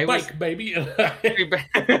time. Like, baby.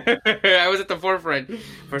 I was at the forefront.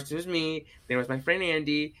 First it was me, then it was my friend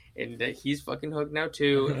Andy, and he's fucking hooked now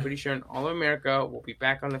too. I'm pretty sure in all of America we'll be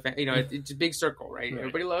back on the it's a big circle, right?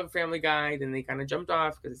 Everybody loved Family Guy, then they kind of jumped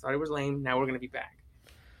off because they thought it was lame. Now we're gonna be back,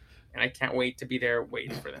 and I can't wait to be there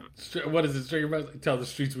waiting for them. What is it? String about? Tell the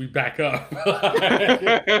streets we back up.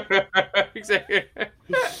 Exactly.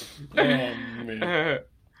 Oh man.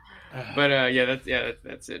 But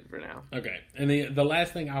that's it for now. Okay, and the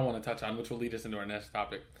last thing I want to touch on, which will lead us into our next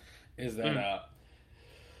topic, is that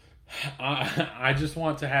I just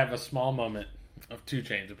want to have a small moment of 2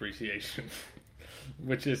 Chainz appreciation,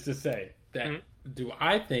 which is to say that do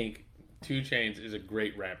I think 2 Chainz is a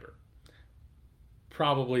great rapper?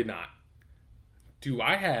 Probably not. Do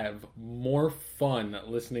I have more fun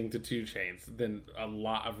listening to 2 Chainz than a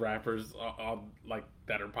lot of rappers like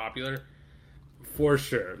that are popular? For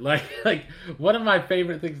sure. Like one of my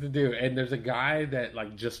favorite things to do, and there's a guy that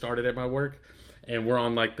like just started at my work, and we're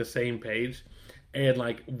on like the same page, and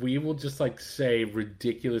like we will just like say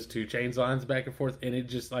ridiculous 2 Chainz lines back and forth, and it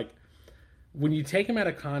just like when you take them out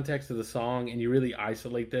of context of the song and you really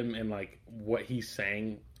isolate them, and like what he's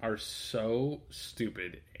saying are so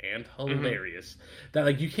stupid and hilarious that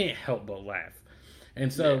like you can't help but laugh.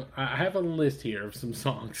 And so I have a list here of some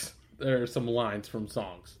songs or some lines from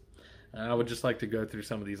songs. I would just like to go through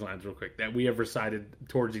some of these lines real quick that we have recited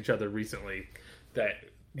towards each other recently that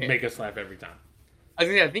make us laugh every time.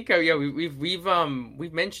 I think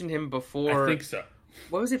we've mentioned him before. I think so.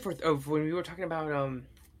 What was it for when we were talking about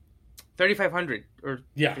 3,500 or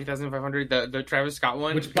 3,500, the Travis Scott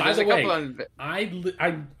one? Which, by the way,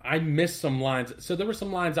 I missed some lines. So there were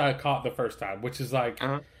some lines I caught the first time, which is like,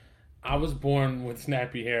 I was born with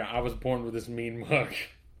snappy hair. I was born with this mean mug.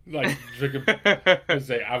 Like drinking,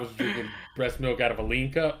 I was drinking breast milk out of a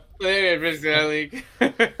lean cup.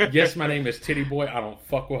 Yes, my name is Titty Boy. I don't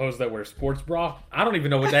fuck with hoes that wear sports bra. I don't even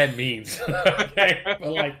know what that means. Okay,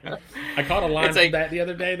 but like, I caught a line from that the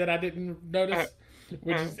other day that I didn't notice,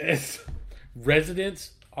 which is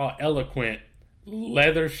residents all eloquent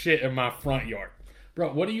leather shit in my front yard.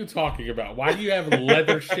 Bro, what are you talking about? Why do you have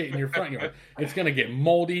leather shit in your front yard? It's gonna get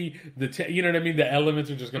moldy. You know what I mean? The elements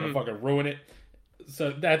are just gonna fucking ruin it.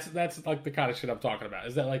 So that's like the kind of shit I'm talking about.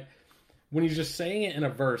 Is that like when he's just saying it in a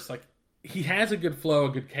verse, like he has a good flow, a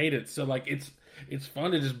good cadence. So like it's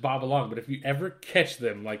fun to just bob along. But if you ever catch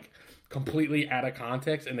them like completely out of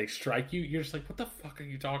context and they strike you, you're just like, what the fuck are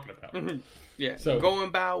you talking about? Yeah. So going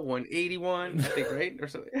about 181, I think, right? Or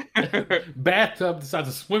something. bathtub the size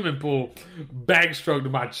of swimming pool, backstroke to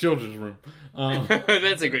my children's room.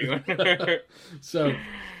 That's a great one. So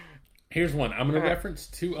here's one. I'm going to reference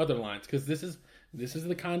two other lines because this is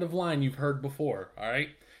the kind of line you've heard before. All right.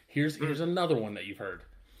 Here's another one that you've heard.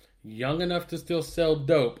 Young enough to still sell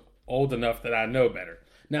dope, old enough that I know better.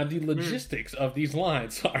 Now the logistics of these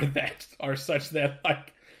lines are such that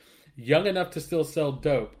like young enough to still sell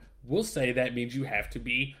dope. We'll say that means you have to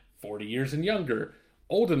be 40 years and younger.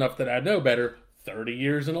 Old enough that I know better, 30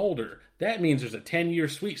 years and older. That means there's a 10-year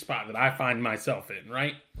sweet spot that I find myself in,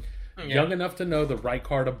 right? Yeah. Young enough to know the right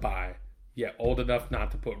car to buy, yet old enough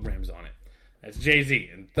not to put rims on it. That's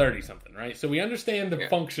Jay-Z and 30-something, right? So we understand the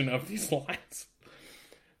function of these lines.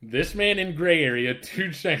 This man in gray area, 2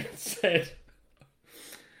 Chainz, said,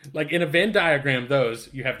 like in a Venn diagram,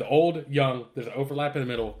 you have the old, young, there's an overlap in the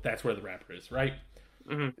middle, that's where the rapper is, right?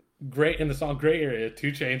 Mm-hmm. Great in the song Gray Area,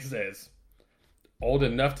 2 Chainz says, old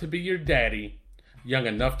enough to be your daddy, young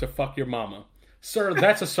enough to fuck your mama. Sir,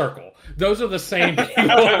 that's a circle. Those are the same people.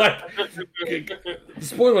 Like,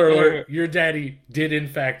 spoiler alert, your daddy did in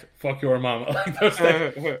fact fuck your mama. Like those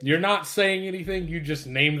things. You're not saying anything, you just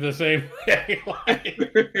named the same thing.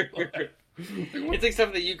 It's like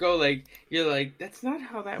something that you go like, you're like, that's not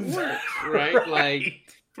how that works, right?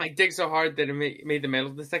 Like dig so hard that it made the metal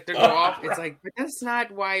detector go off. It's like, but that's not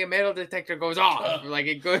why a metal detector goes off. Like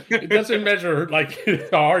it doesn't measure like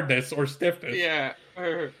hardness or stiffness. Yeah.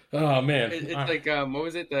 Oh man. It's like what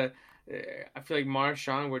was it? I feel like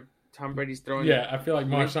Marshawn where Tom Brady's throwing. Yeah, I feel like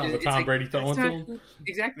Marshawn with Tom Brady throwing to him.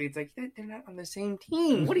 Exactly. It's like they're not on the same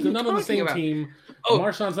team. What are you talking about? They're not on the same team.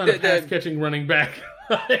 Marshawn's not a pass catching running back.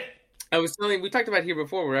 We talked about here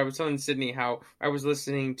before where I was telling Sydney how I was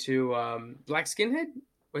listening to Black Skinhead.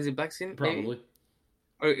 Was it Black Skinhead? Probably.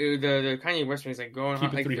 Or the Kanye West one is like going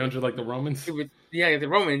Keep it 300 like the Romans. The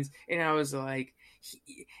Romans, and I was like,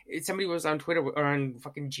 somebody was on Twitter or on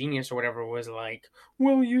fucking Genius or whatever was like,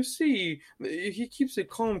 well, you see, he keeps it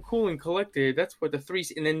calm, cool, and collected. That's what the 3,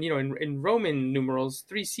 and then in Roman numerals,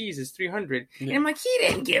 3 C's is 300. Yeah. And I'm like, he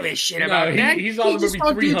didn't give a shit about that. He's all the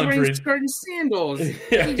movie 300. Skirt and sandals.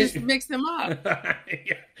 Yeah. He just mixed them up.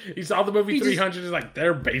 Yeah. He saw the movie 300. Is like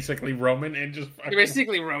they're basically Roman and just they're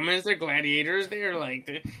basically Romans. They're gladiators. They're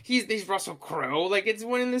like he's Russell Crowe. Like it's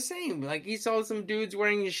one and the same. Like he saw some dudes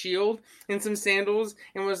wearing a shield and some sandals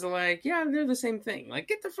and was like, yeah, they're the same thing. Like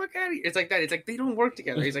get the fuck out of here. It's like that. It's like they don't work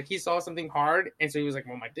together. He's like he saw something hard and so he was like,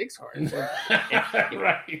 well, my dick's hard. So,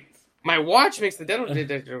 right. My watch makes the dental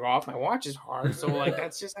detector off. My watch is hard, so like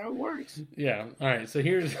that's just how it works. Yeah. All right. So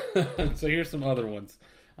here's some other ones.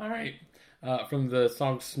 All right. From the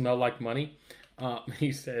song "Smell Like Money,"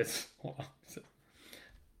 he says,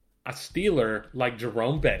 "I steal her like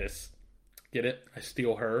Jerome Bettis." Get it? I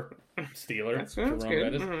steal her. Steal her. Jerome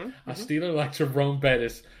Bettis. Mm-hmm. I steal her like Jerome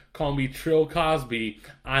Bettis. Call me Trill Cosby.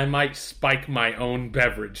 I might spike my own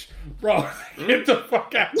beverage. Bro, get the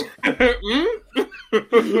fuck out.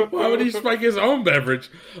 Why would he spike his own beverage?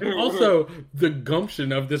 Also, the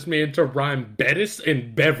gumption of this man to rhyme Bettis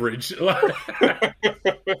and beverage. Like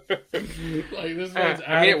this man's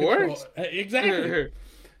out of control. Works. Exactly.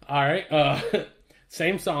 All right.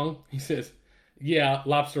 Same song. He says, yeah,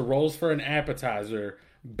 lobster rolls for an appetizer.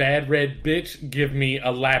 Bad red bitch, give me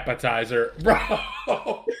a lapetizer. Bro.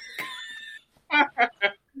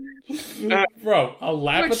 Bro, a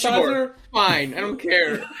lapetizer? Sure. Fine, I don't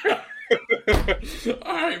care.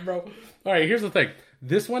 All right, bro. All right, here's the thing.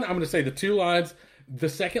 This one, I'm going to say the 2 lines. The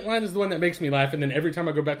second line is the one that makes me laugh, and then every time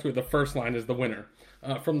I go back to it, the first line is the winner.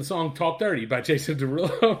 From the song Talk Dirty by Jason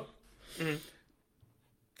Derulo. Mm-hmm.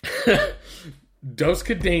 Dos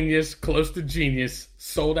Cadenas, close to genius,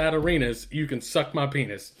 sold out arenas, you can suck my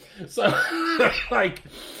penis. So, like,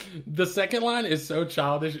 the second line is so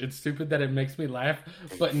childish and stupid that it makes me laugh.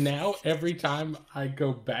 But now, every time I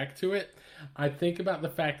go back to it, I think about the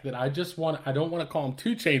fact that I don't want to call him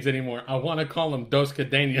 2 Chainz anymore. I want to call him Dos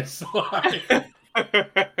Cadenas.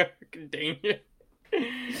 Cadena.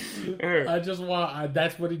 I just want,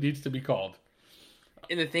 that's what he needs to be called.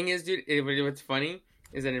 And the thing is, dude, what's funny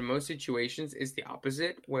is that in most situations it's the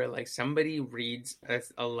opposite, where like somebody reads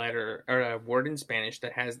a letter or a word in Spanish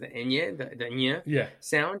that has the ñ, the ñ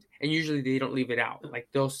sound, and usually they don't leave it out. Like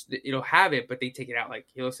it'll have it, but they take it out. Like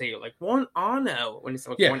he'll say like one ano when it's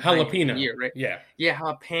like one jalapeno, year, right? Yeah,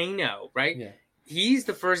 jalapeno, right? Yeah. He's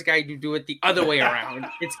the first guy to do it the other way around.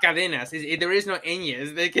 It's cadenas. There is no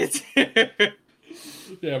ñes. Like it's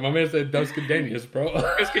yeah, my man said Dos Cadenas, bro.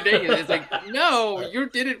 Dos Cadenas. It's like, no, you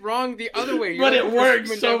did it wrong the other way. But it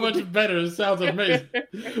works so much better. It sounds amazing.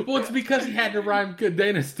 Well, it's because he had to rhyme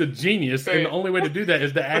Cadenas to genius, and the only way to do that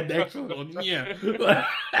is to add the extra little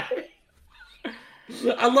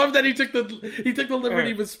I love that he took the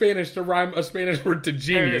liberty with Spanish to rhyme a Spanish word to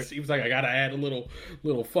genius. He was like, I gotta add a little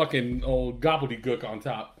fucking old gobbledygook on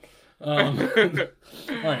top. All right,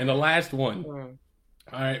 and the last one. All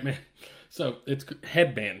right, man. So it's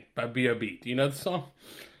Headband by B.O.B. Do you know the song?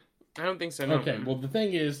 I don't think so. No. Okay, well the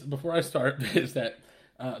thing is, before I start, is that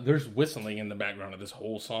there's whistling in the background of this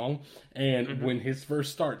whole song, and when his verse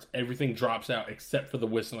starts, everything drops out except for the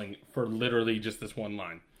whistling for literally just this one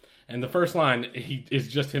line. And the first line is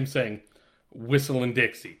just him saying, "Whistlin'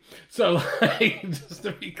 Dixie." So, like, just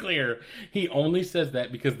to be clear, he only says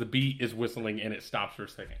that because the beat is whistling and it stops for a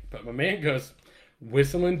second. But my man goes,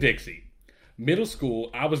 "Whistlin' Dixie. Middle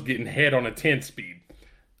school, I was getting head on a 10-speed.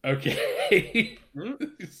 Okay.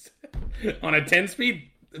 On a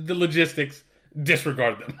 10-speed, the logistics,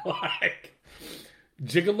 disregard them. Like,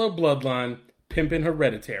 Gigolo Bloodline, Pimpin'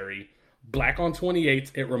 Hereditary, Black on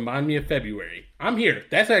 28s, it remind me of February. I'm here.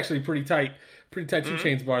 That's actually pretty tight 2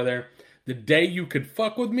 Chainz bar there. The day you could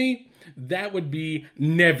fuck with me, that would be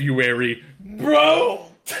Nevuary. Bro!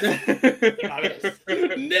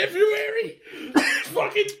 Nevuary?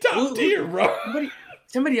 Fucking top tier, bro.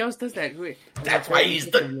 Somebody else does that. That's why he's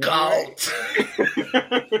the GOAT.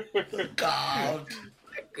 The GOAT.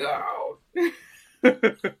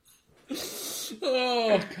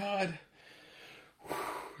 Oh, God.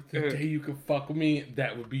 The day you could fuck with me,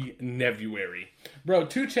 that would be Nevuary. Bro,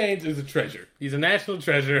 2 Chainz is a treasure. He's a national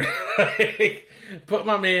treasure. Put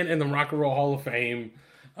my man in the Rock and Roll Hall of Fame.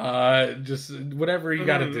 Just whatever you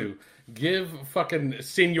gotta do. Give fucking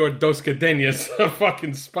Senor Dos Cadenas a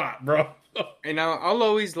fucking spot, bro. And I'll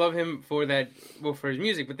always love him for that, well, for his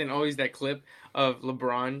music, but then always that clip of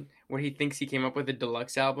LeBron where he thinks he came up with a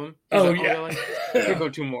deluxe album. He's Here go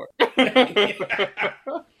 2 more. God.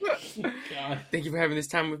 Thank you for having this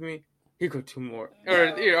time with me. Here go 2 more. Or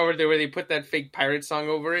over there where they put that fake pirate song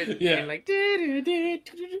over it. Yeah. And like,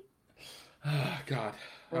 oh, God.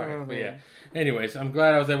 All right, but yeah. Anyways, I'm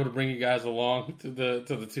glad I was able to bring you guys along to the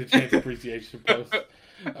 2 Chainz appreciation post.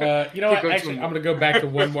 You know what? Actually, I'm going to go back to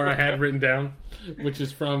one more I had written down, which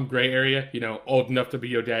is from Gray Area. You know, old enough to be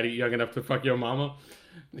your daddy, young enough to fuck your mama.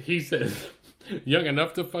 He says, young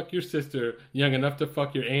enough to fuck your sister, young enough to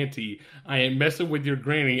fuck your auntie. I ain't messing with your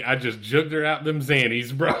granny. I just jugged her out them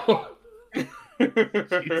Xannies, bro.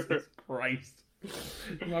 Jesus Christ.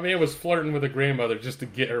 My man was flirting with a grandmother just to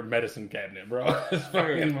get her medicine cabinet, bro.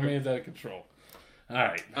 My man's out of control. All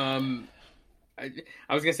right. I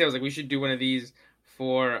was gonna say, we should do one of these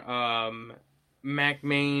for Mac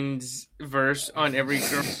Main's verse on every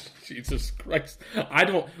girl. Jesus Christ!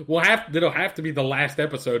 It'll have to be the last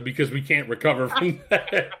episode because we can't recover from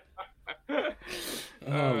that.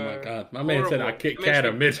 Oh my God! My man said I kick cat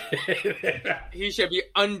a midget. He should be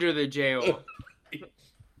under the jail.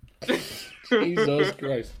 Jesus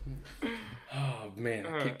Christ! Oh man,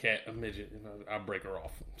 I kick cat a midget. I'll break her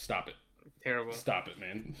off. Stop it. Terrible. Stop it,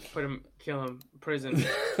 man. Kill him, prison.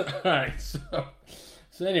 All right,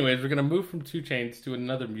 so anyways, we're gonna move from 2 Chainz to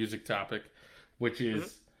another music topic, which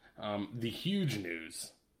is the huge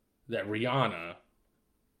news that Rihanna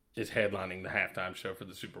is headlining the halftime show for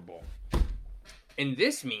the Super Bowl. And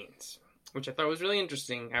this means, which I thought was really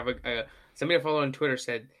interesting, I have somebody I follow on Twitter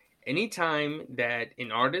said, anytime that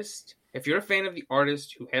an artist, if you're a fan of the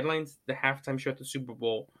artist who headlines the halftime show at the Super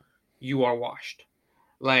Bowl, you are washed.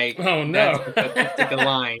 Like, oh no, that's like a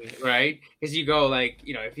line, right? Because you go like,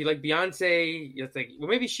 if you like Beyonce, it's like, well,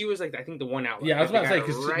 maybe she was like, I think the one outlet. Yeah, I was about to say,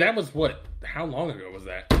 because that was what? How long ago was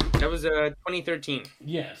that? That was 2013.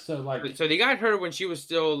 Yeah, so they got her when she was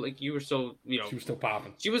still like, you were still, she was still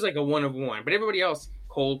popping. She was like a one of one, but everybody else,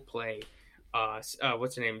 Coldplay,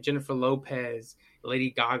 what's her name, Jennifer Lopez,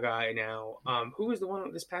 Lady Gaga now. Who was the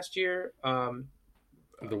one this past year? The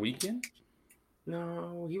Weeknd?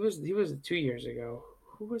 No, he was 2 years ago.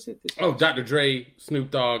 Who was it? Dr. Dre,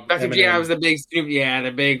 Snoop Dogg. Dr. Dre, I was the big Snoop. Yeah,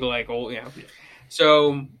 the big like old. Yeah.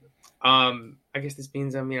 So, I guess this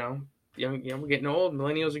means I'm young. We're getting old.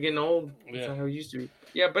 Millennials are getting old. That's not how it used to be.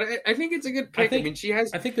 Yeah, but I think it's a good pick. I mean, she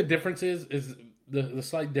has. I think the difference is the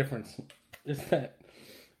slight difference is that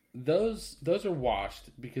those are washed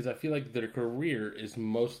because I feel like their career is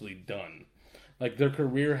mostly done. Like their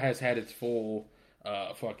career has had its full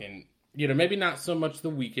fucking, maybe not so much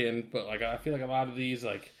The Weeknd, but like I feel like a lot of these,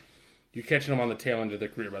 like you're catching them on the tail end of their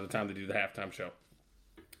career by the time they do the halftime show.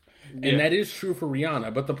 Yeah. And that is true for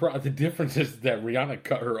Rihanna, but the difference is that Rihanna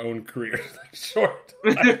cut her own career short.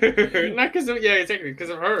 Not because of exactly because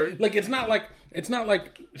of her. Like it's not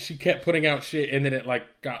like she kept putting out shit and then it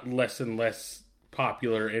like got less and less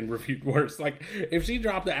popular and reviewed worse. Like if she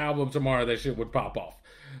dropped the album tomorrow, that shit would pop off.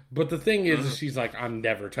 But the thing is, she's like, I'm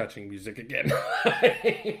never touching music again.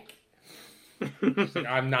 She's like,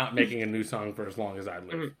 I'm not making a new song for as long as I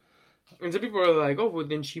live. And some people are like, oh, well,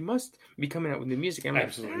 then she must be coming out with new music. I'm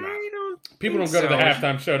absolutely like, not. People don't go to the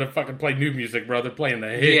halftime show to fucking play new music, bro. They're playing the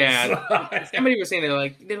hits. Yeah. Somebody was saying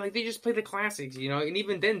they just play the classics, and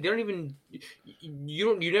even then they don't even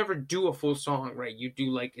you never do a full song, right? You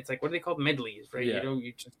do like it's like what are they called, medleys, right? Yeah.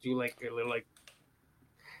 You just do like a little like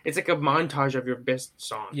it's like a montage of your best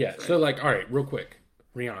songs. Yeah. Right? So like, all right, real quick,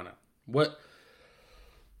 Rihanna. Let's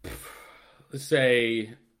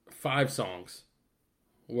say 5 songs.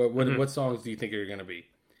 What songs do you think are going to be?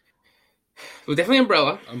 Well, definitely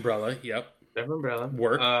Umbrella. Umbrella, yep. Definitely Umbrella.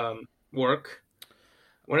 Work. Work.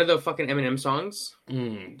 One of the fucking Eminem songs.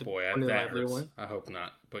 Boy, that hurts. One. I hope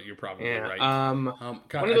not, but you're probably right.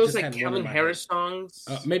 God, one of those like Calvin Harris songs.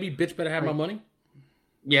 Maybe Bitch Better Have My Money?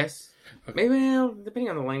 Yes. Okay. Maybe, depending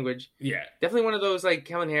on the language. Yeah. Definitely one of those like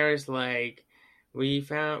Calvin Harris, like we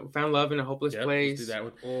found love in a hopeless place. Let's do that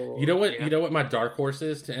one. You know what? Yeah. You know what my dark horse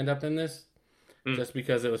is to end up in this? Just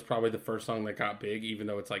because it was probably the first song that got big, even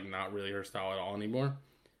though it's like not really her style at all anymore.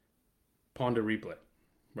 Pon de Replay,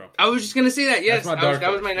 bro. I was just gonna say that. Yes,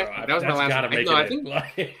 that was my next. That was my last one. No, I think.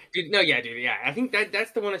 Dude, yeah. I think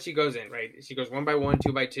that's the one that she goes in, right? She goes 1 by 1,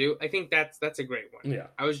 2 by 2. I think that's a great one. Yeah.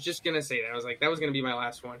 I was just gonna say that. I was like, that was gonna be my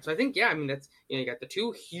last one. So I think, that's you got the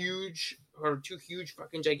two huge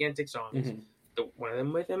fucking gigantic songs. Mm-hmm. One of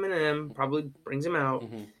them with Eminem probably brings him out,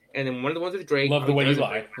 and then one of the ones with Drake. Love the Way You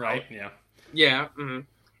Lie, right? Yeah. Yeah, and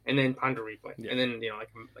then Pon de Replay, and then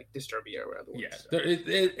like Disturbia or whatever. Yeah,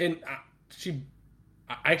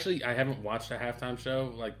 I haven't watched a halftime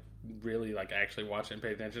show really actually watch it and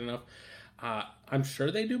pay attention enough. I'm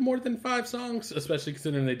sure they do more than 5 songs, especially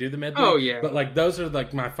considering they do the medley. Oh yeah, but those are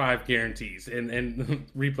my 5 guarantees, and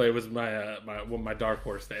Replay was my dark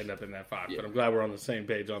horse to end up in that 5. Yeah. But I'm glad we're on the same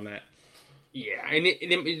page on that. Yeah, and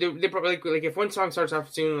they probably if one song starts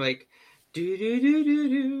off soon do do do do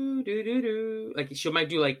do do do do. She might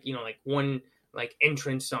do one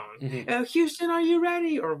entrance song. Houston, are you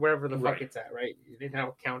ready? Or wherever the fuck it's at, right?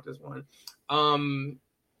 That'll count as one.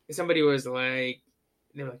 Somebody was like,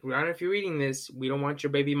 they're like, Rihanna, if you're reading this, we don't want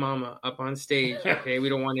your baby mama up on stage. Okay, we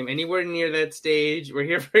don't want him anywhere near that stage. We're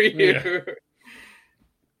here for you.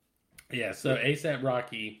 Yeah. So ASAP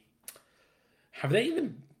Rocky, have they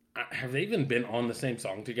even been on the same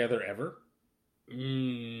song together ever?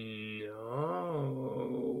 No.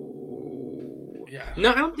 Yeah.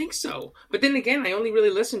 No, I don't think so. But then again, I only really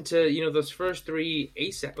listened to, those first 3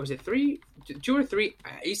 ASAP. Was it 2 or 3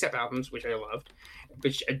 ASAP albums, which I loved.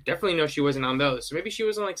 But I definitely know she wasn't on those. So maybe she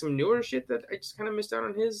was on some newer shit that I just kind of missed out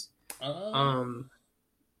on his.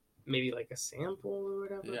 Maybe a sample or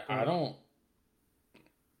whatever. Yeah, I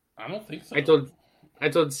don't think so. I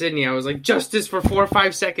told Sydney, I was like, Justice for 4 or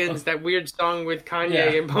 5 seconds, that weird song with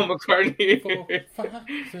Kanye and Paul McCartney. 4,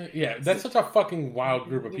 5, yeah, that's such a fucking wild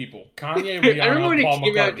group of people. Kanye, Rihanna, Paul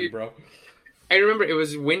McCartney, bro. I remember it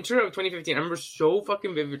was winter of 2015. I remember so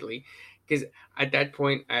fucking vividly because at that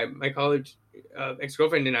point, my college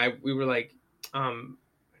ex-girlfriend and I, we were I think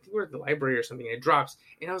we were at the library or something, and it drops.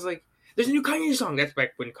 And I was like, there's a new Kanye song. That's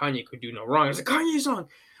back when Kanye could do no wrong. I was like, Kanye song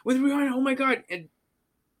with Rihanna, oh my God. And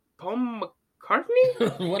Paul McCartney?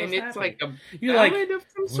 And it's happening? You're ballad of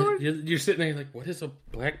some sort. You're sitting there like, what is a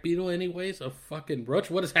black beetle anyways? A fucking roach?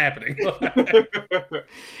 What is happening?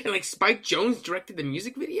 And Spike Jonze directed the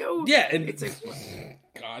music video? Yeah, and it's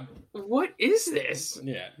God. What is this?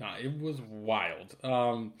 Yeah, it was wild.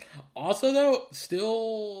 Also though,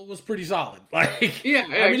 still was pretty solid. Yeah,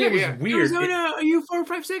 I mean it was weird. Arizona, are you 4 or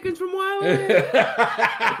 5 seconds from Wild?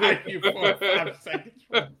 You 4 or 5 seconds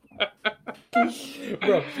from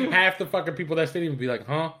Bro, half the fucking people that stadium would be like,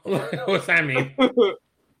 huh? What's that mean?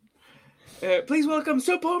 Please welcome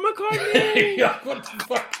Sir Paul McCartney. Yo, what the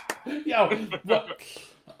fuck? Yo,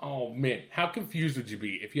 oh man, how confused would you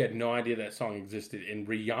be if you had no idea that song existed and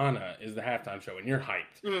Rihanna is the halftime show and you're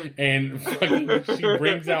hyped and fucking she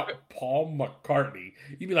brings out Paul McCartney?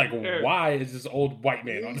 You'd be like, why is this old white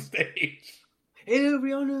man on stage? Hey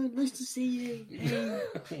Rihanna, nice to see you.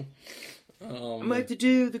 I'm about to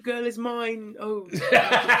do. The girl is mine. Oh,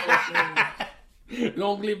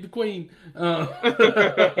 long live the queen. But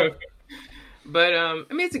I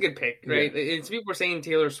mean, it's a good pick, right? Yeah. It's people were saying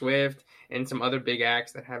Taylor Swift and some other big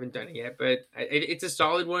acts that haven't done it yet, but it's a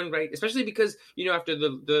solid one, right? Especially because after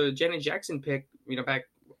the Janet Jackson pick, back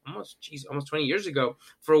almost 20 years ago,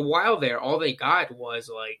 for a while there, all they got was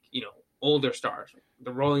like older stars,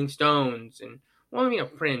 the Rolling Stones, and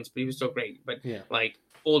Prince, but he was still great. But like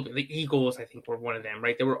the Eagles, I think were one of them,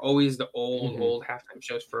 right? They were always the old halftime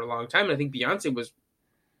shows for a long time, and I think Beyonce was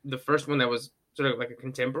the first one that was sort of like a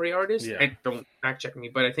contemporary artist. Yeah. Don't fact check me,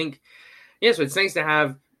 but I think so it's nice to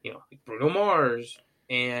have like Bruno Mars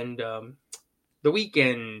and The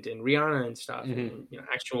Weeknd and Rihanna and stuff, and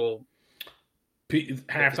actual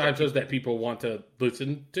halftime shows that people want to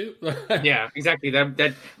listen to. Yeah, exactly.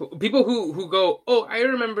 That people who go, oh, I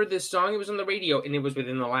remember this song. It was on the radio, and it was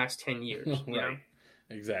within the last 10 years. Right.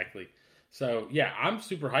 Exactly. So yeah, I'm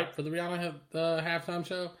super hyped for the Rihanna halftime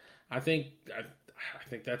show. I think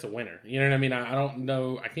that's a winner. You know what I mean? I don't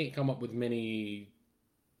know. I can't come up with many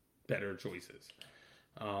better choices.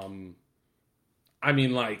 I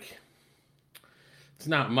mean, like, it's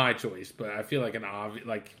not my choice, but I feel like an obvious,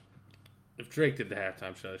 like, if Drake did the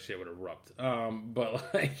halftime show, shit would erupt.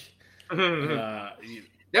 But like,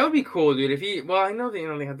 that would be cool, dude. If he, well, I know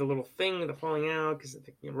that they had the little thing, the falling out because of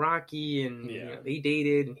Rocky, and they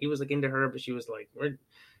dated, and he was like into her, but she was like,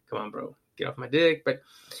 "Come on, bro, get off my dick." But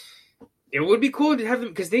it would be cool to have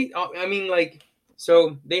them because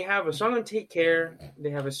so they have a song on Take Care,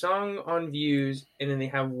 they have a song on Views, and then they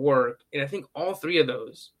have Work, and I think all three of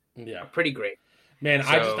those are pretty great. Man,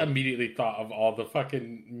 I just immediately thought of all the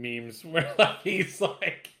fucking memes where like he's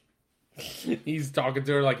talking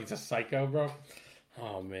to her like he's a psycho, bro.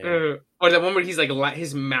 Oh man! Or that one where he's like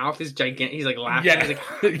his mouth is gigantic. He's like laughing. Yeah. He's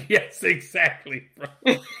like, yes, exactly, bro.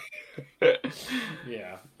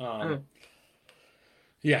 Yeah.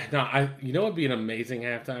 Yeah. No, it'd be an amazing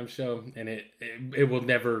halftime show, and it will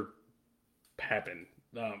never happen.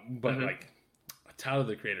 But like a Tyler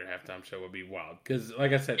the Creator halftime show would be wild because,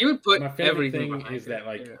 like I said, he would put my favorite thing is that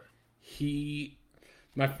like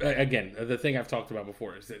again, the thing I've talked about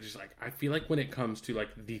before is that just like I feel like when it comes to like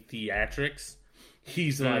the theatrics,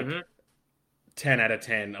 he's like 10 out of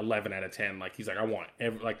 10, 11 out of 10. Like he's like,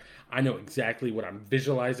 I know exactly what I'm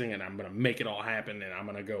visualizing, and I'm gonna make it all happen, and I'm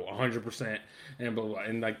gonna go 100%, and blah, blah, blah.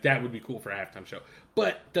 And like that would be cool for a halftime show,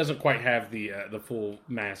 but doesn't quite have the full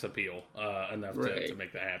mass appeal enough to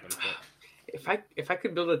make that happen. But if I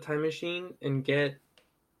could build a time machine and get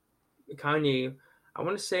Kanye, I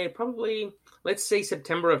want to say probably, let's say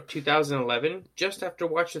September of 2011, just after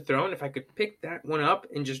Watch the Throne, if I could pick that one up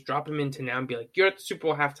and just drop him into now and be like, you're at the Super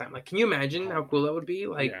Bowl halftime. Like, can you imagine how cool that would be?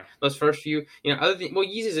 Like, those first few, other than, well,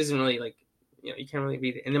 Yeezus isn't really like, you can't really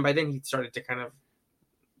read it. And then by then he started to kind of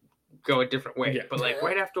go a different way. Yeah. But like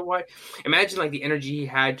right after imagine like the energy he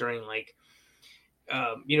had during like,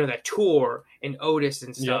 that tour and Otis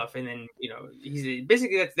and stuff, and then he's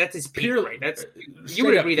basically that's his peak, right? That's you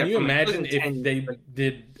would agree. Can you imagine if they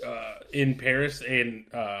did in Paris and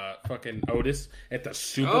fucking Otis at the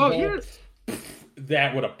Super Bowl? Yes.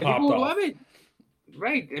 That would have popped off. People love it,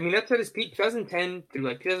 right? I mean, that's at his peak, 2010 through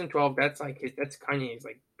like 2012. That's like that's Kanye's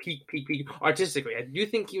like peak artistically. I do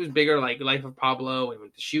think he was bigger, like Life of Pablo and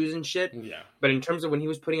with the shoes and shit. Yeah. But in terms of when he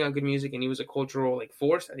was putting out good music and he was a cultural like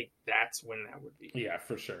force, I think that's when that would be. Yeah,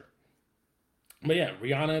 for sure. But yeah,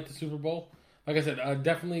 Rihanna at the Super Bowl, like I said,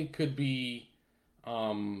 definitely could be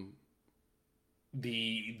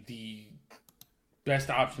the best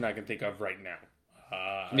option I can think of right now.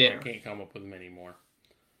 I can't come up with many more.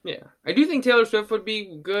 Yeah, I do think Taylor Swift would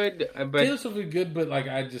be good. But Taylor Swift would be good, but like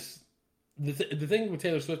I just. The thing with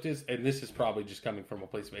Taylor Swift is, and this is probably just coming from a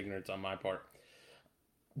place of ignorance on my part,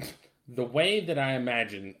 the way that I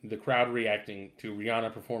imagine the crowd reacting to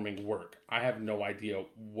Rihanna performing Work, I have no idea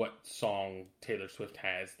what song Taylor Swift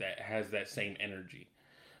has that same energy.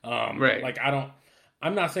 Right. Like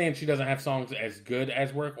I'm not saying she doesn't have songs as good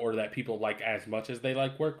as Work or that people like as much as they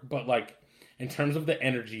like Work, but like in terms of the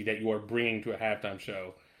energy that you are bringing to a halftime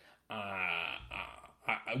show,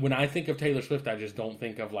 when I think of Taylor Swift, I just don't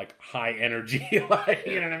think of like high energy, like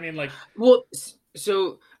you know what I mean. Like, well,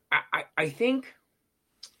 so I think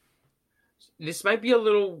this might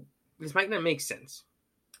not make sense,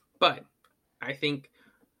 but I think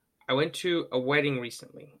I went to a wedding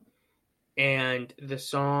recently, and the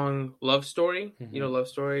song "Love Story," "Love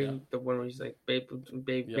Story," the one where he's like, "Babe,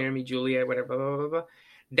 marry me, Juliet," whatever, blah blah blah blah.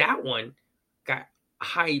 That one got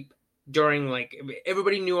hype during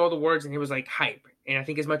everybody knew all the words and it was like hype. And I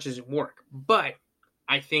think as much as Work, but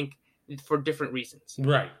I think for different reasons.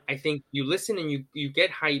 Right. I think you listen and you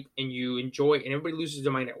get hype and you enjoy, and everybody loses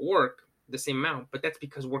their mind at work the same amount, but that's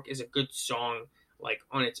because Work is a good song, like,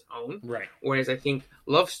 on its own. Right. Whereas I think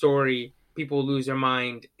Love Story, people lose their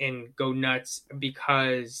mind and go nuts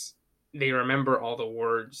because they remember all the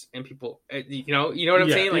words, and people, you know what I'm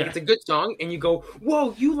saying? Like, it's a good song, and you go,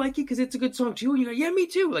 whoa, you like it because it's a good song too? And you go, yeah, me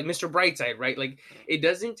too. Like Mr. Brightside, right? Like, it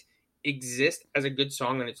doesn't exist as a good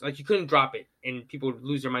song, and it's like you couldn't drop it and people would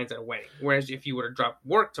lose their minds at a wedding. Whereas if you were to drop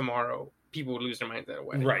Work tomorrow, people would lose their minds at a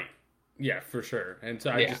wedding. Right. Yeah, for sure. And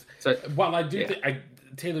so while I do think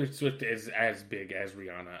Taylor Swift is as big as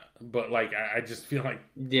Rihanna, but like I just feel like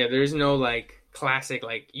there's no like classic,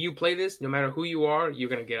 like, you play this, no matter who you are, you're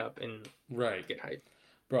gonna get up and get hyped.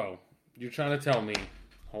 Bro, you're trying to tell me,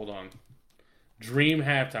 hold on, Dream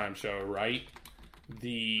halftime show, right?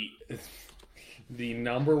 The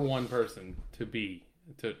number one person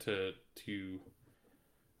to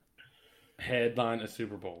headline a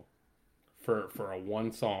Super Bowl for a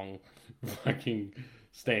one song fucking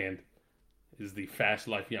stand is the Fast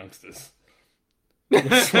Life Youngsters.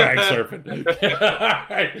 Swag surfing.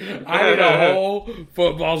 I need a whole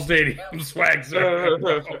football stadium swag surfing,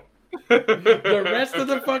 bro. The rest of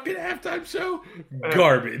the fucking halftime show,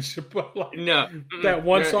 garbage. But like, that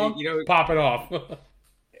one song, pop it off.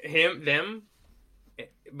 Them,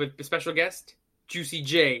 with the special guest, Juicy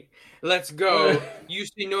J. Let's go. You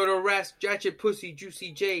see no to rest. Jatchet pussy.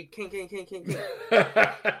 Juicy J. King.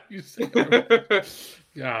 You see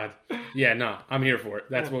God. Yeah, no, I'm here for it.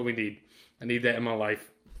 That's what we need. I need that in my life.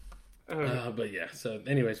 But yeah, so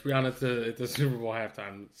anyways, Rihanna at the Super Bowl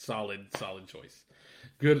halftime. Solid choice.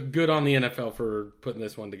 Good on the NFL for putting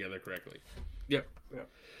this one together correctly. Yep.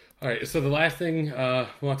 All right, so the last thing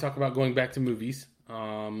we want to talk about going back to movies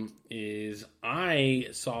is I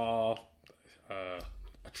saw a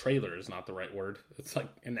trailer is not the right word. It's like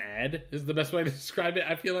an ad is the best way to describe it.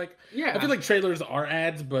 I feel like trailers are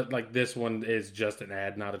ads, but like this one is just an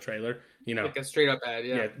ad, not a trailer. You know, like a straight up ad.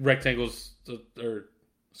 Yeah, rectangles or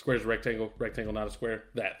squares, rectangle not a square.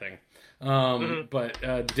 That thing. But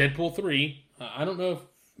Deadpool 3. I don't know if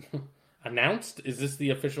announced. Is this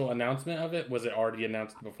the official announcement of it? Was it already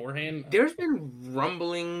announced beforehand? There's been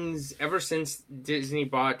rumblings ever since Disney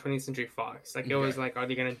bought 20th Century Fox. Like, it was like, are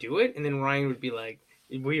they going to do it? And then Ryan would be like,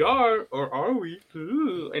 we are, or are we?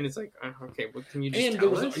 Ooh. And it's like, okay, well, can you just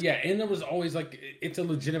tell us? Yeah, and there was always like, it's a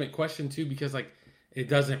legitimate question too, because like, it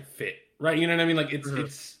doesn't fit, right? You know what I mean? Like,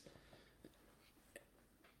 it's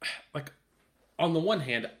like, on the one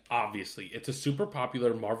hand, obviously, it's a super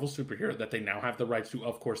popular Marvel superhero that they now have the rights to.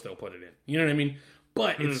 Of course, they'll put it in. You know what I mean?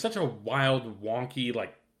 But it's such a wild, wonky,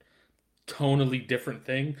 like, tonally different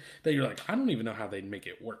thing that you're like, I don't even know how they'd make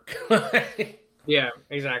it work. Yeah,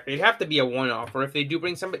 exactly. It'd have to be a one-off. Or if they do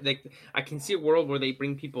bring somebody, like, I can see a world where they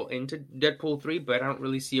bring people into Deadpool 3, but I don't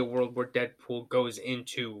really see a world where Deadpool goes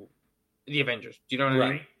into the Avengers. Do you know what I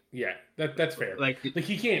mean? Yeah, that's fair. Like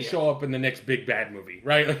he can't show up in the next big bad movie,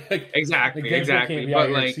 right? Like, exactly. Can't be but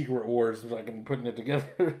like Secret Wars, like, I'm putting it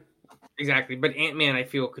together. Exactly, but Ant-Man, I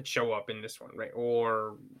feel, could show up in this one, right?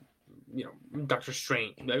 Or, you know, Doctor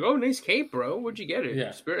Strange, like, oh, nice cape, bro. Where'd you get it?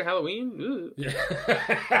 Yeah. Spirit of Halloween. Yeah.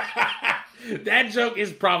 That joke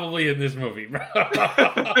is probably in this movie, bro.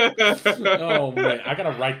 Oh man, I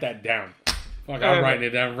gotta write that down. Fuck, I'm writing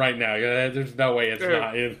it down right now. There's no way it's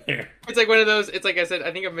not in there. It's like one of those. It's like I said.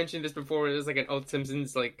 I think I've mentioned this before. It's like an old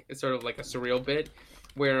Simpsons, like, it's sort of like a surreal bit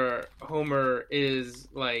where Homer is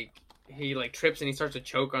like, he like trips and he starts to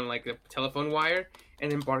choke on like the telephone wire,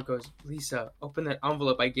 and then Bart goes, "Lisa, open that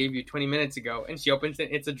envelope I gave you 20 minutes ago," and she opens it.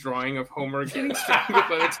 It's a drawing of Homer getting strangled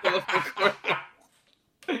by the telephone cord.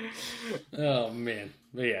 Oh man,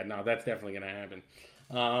 but yeah, no, that's definitely gonna happen.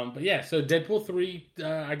 But yeah, so Deadpool 3,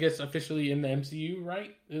 I guess officially in the MCU,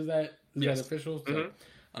 right? Is that official? So,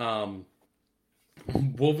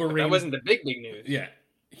 Wolverine. That wasn't the big news. Yeah,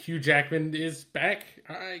 Hugh Jackman is back,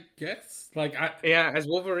 I guess. Like, as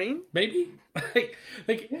Wolverine, maybe.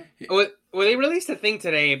 Well, they released a thing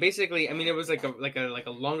today. Basically, I mean, it was like a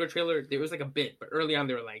longer trailer. It was like a bit, but early on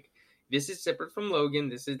they were like, this is separate from Logan.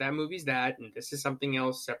 This is that movie's that, and this is something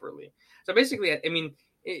else separately. So basically, I mean,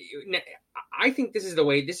 I think this is the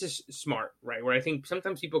way. This is smart, right? Where I think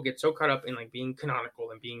sometimes people get so caught up in like being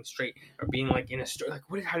canonical and being straight, or being like in a story, like,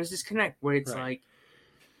 how does this connect? Where it's like,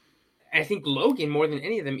 I think Logan more than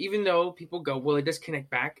any of them, even though people go, well, it does connect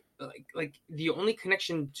back. Like the only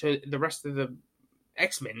connection to the rest of the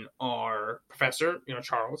X-Men are Professor,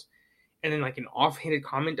 Charles, and then like an offhanded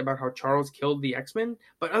comment about how Charles killed the X-Men.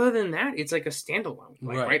 But other than that, it's like a standalone,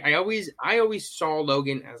 right? I always saw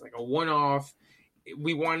Logan as like a one-off.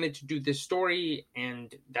 We wanted to do this story,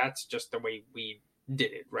 and that's just the way we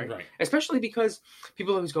did it, right? Right. Especially because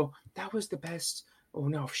people always go, that was the best. Oh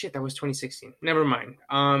no, shit, that was 2016. Never mind.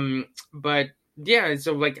 But yeah,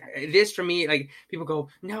 so like this for me, like people go,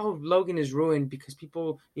 no, Logan is ruined because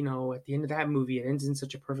people, at the end of that movie, it ends in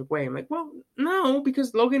such a perfect way. I'm like, well, no,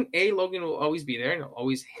 because Logan will always be there and he'll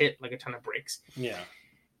always hit like a ton of bricks. Yeah.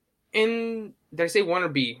 And did I say one or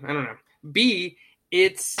B? I don't know. B,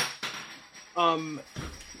 it's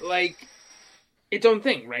like its own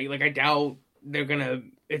thing, right? Like I doubt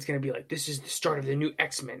it's gonna be like this is the start of the new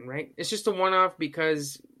X-Men, right? It's just a one-off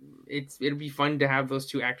because it'd be fun to have those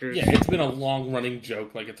two actors. Yeah, it's been a long running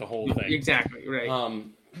joke, like it's a whole thing. Exactly, right.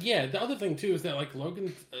 Yeah, the other thing too is that like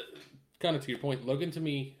Logan, kind of to your point, Logan to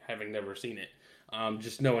me, having never seen it,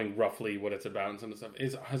 just knowing roughly what it's about and some of the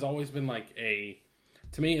stuff has always been like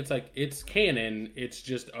to me, it's like it's canon, it's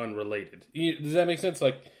just unrelated. Does that make sense?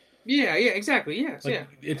 Like, yeah, exactly, yes, like,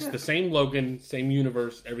 it's the same Logan, same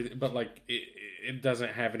universe, everything, but like it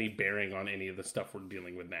doesn't have any bearing on any of the stuff we're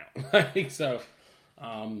dealing with now. So,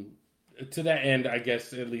 to that end, I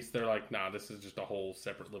guess at least they're like, nah, this is just a whole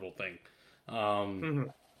separate little thing.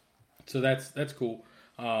 So that's cool.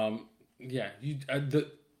 Yeah,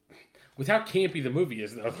 with how campy the movie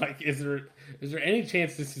is, though, like, is there any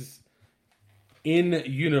chance this is in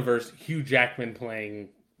universe Hugh Jackman playing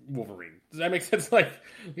Wolverine? Does that make sense? Like,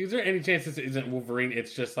 is there any chance this isn't Wolverine?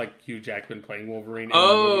 It's just like Hugh Jackman playing Wolverine.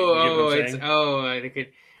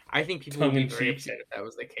 I think people would be very upset if that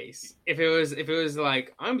was the case. If it was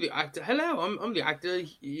like I'm the actor. Hello, I'm the actor.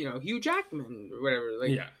 Hugh Jackman or whatever.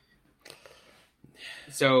 Like, yeah.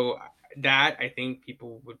 So that I think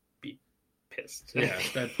people would be pissed. Yeah,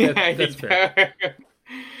 that's fair.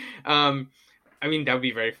 I mean that would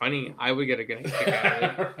be very funny. I would get a good kick out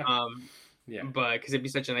of it. Yeah, but because it'd be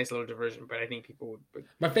such a nice little diversion. But I think people would.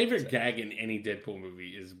 My favorite gag in any Deadpool movie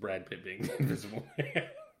is Brad Pitt being invisible.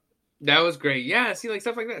 That was great. Yeah, see, like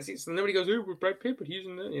stuff like that. See, so nobody goes, "Ooh, Brad Pitt," but he's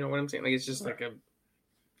in the, what I'm saying. Like it's just like a,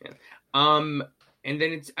 yeah. And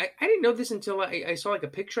then I didn't know this until I saw like a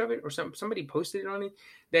picture of it or somebody posted it on it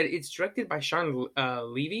that it's directed by Sean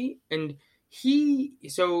Levy, and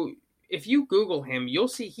so if you Google him, you'll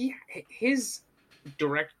see his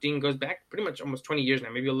directing goes back pretty much almost 20 years now,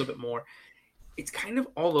 maybe a little bit more. It's kind of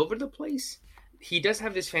all over the place. He does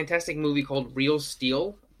have this fantastic movie called Real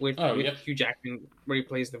Steel with Hugh Jackman, where he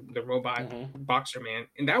plays the robot boxer man,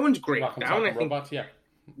 and that one's great. That one I think, robots, yeah,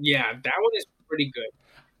 that one is pretty good.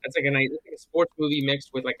 That's like a sports movie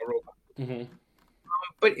mixed with like a robot. Mm-hmm.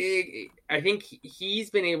 But I think he's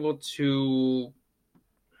been able to,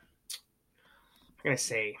 I'm gonna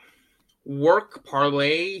say, work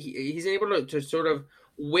parlay. He's able to sort of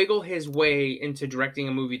wiggle his way into directing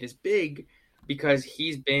a movie this big because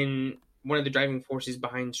he's been one of the driving forces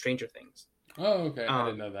behind Stranger Things. Oh, okay. I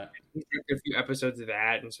didn't know that. He's directed a few episodes of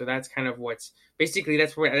that, and so that's kind of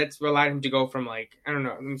that's what allowed him to go from like, I don't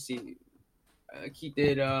know. Let me see. He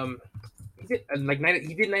did Night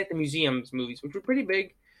at the Museums movies, which were pretty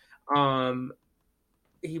big.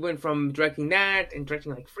 He went from directing that and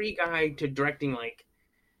directing like Free Guy to directing like,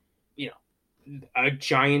 a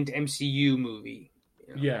giant MCU movie.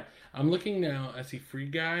 Yeah, I'm looking now. I see Free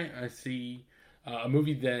Guy. I see a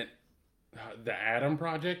movie that the Adam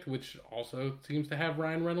Project, which also seems to have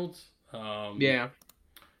Ryan Reynolds. Yeah.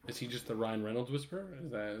 Is he just the Ryan Reynolds whisperer?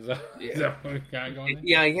 Is that what we got going on?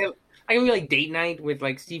 Yeah, I can be like Date Night with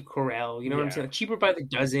like Steve Carell. You know what I'm saying? Like, Cheaper by the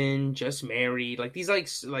Dozen, Just Married, like these like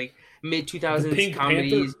mid 2000s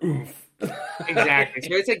comedies. Exactly.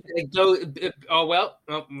 So it's like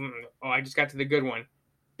I just got to the good one.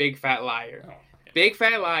 Big Fat Liar. Oh, yeah. Big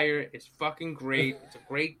Fat Liar is fucking great. It's a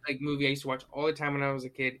great like movie I used to watch all the time when I was a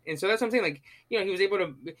kid. And so that's what I'm saying. Like, he was able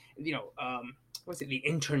to, what's it? The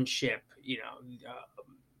Internship.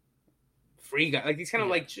 Free Guy. Like these kind of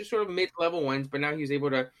like just sort of mid-level ones. But now he was able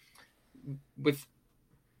to, with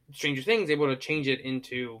Stranger Things, able to change it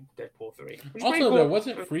into Deadpool 3. Also, cool.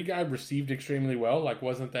 Wasn't Free Guy received extremely well? Like,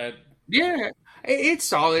 wasn't that? Yeah, it's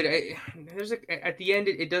solid. There's at the end,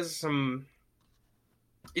 it does some.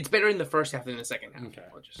 It's better in the first half than the second half. Okay.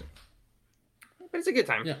 But it's a good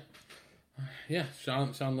time. Yeah.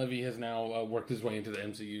 Sean Levy has now worked his way into the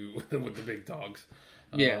MCU with the big dogs.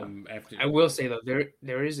 Yeah. I will say though,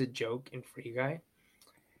 there is a joke in Free Guy.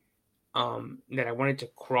 That I wanted to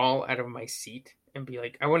crawl out of my seat and be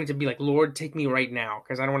like, I wanted to be like, Lord, take me right now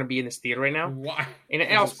because I don't want to be in this theater right now. Why? And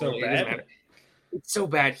it also so bad. It's so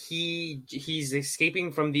bad. He's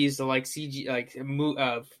escaping from these like CG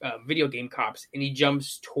video game cops, and he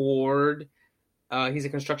jumps toward. He's a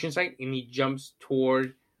construction site, and he jumps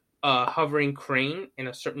toward a hovering crane, and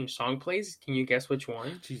a certain song plays. Can you guess which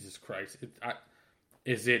one? Jesus Christ!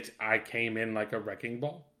 Is it I Came In Like a Wrecking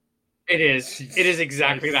Ball? It is. It is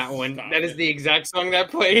exactly that one. That is the exact song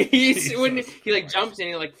that plays when he like jumps and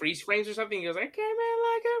he like freeze frames or something. He goes, "I came in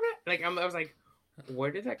like a I was like,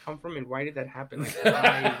 where did that come from and why did that happen? Like,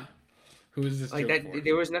 why? Who is this? Like that? For?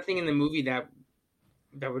 There was nothing in the movie that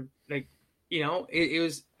would like, it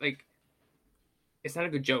was like, it's not a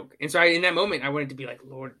good joke. And so in that moment, I wanted to be like,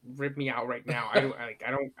 Lord, rip me out right now. I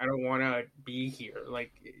don't want to be here.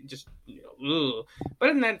 Like, just ugh. But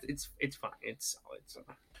in that, it's fine. It's solid. So.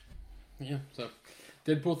 Yeah, so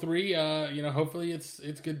Deadpool 3, hopefully it's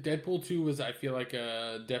good. Deadpool 2 was, I feel like,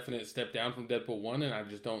 a definite step down from Deadpool 1, and I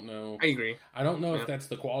just don't know. I agree. I don't know if that's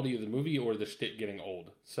the quality of the movie or the shit getting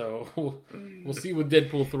old. So we'll see with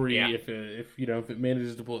Deadpool 3 if it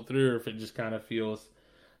manages to pull it through, or if it just kind of feels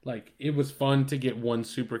like it was fun to get one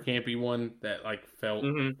super campy one that like felt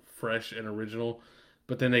fresh and original.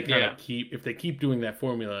 But then they kind of if they keep doing that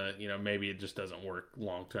formula, maybe it just doesn't work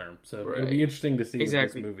long term. So it'll be interesting to see with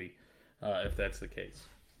this movie. If that's the case.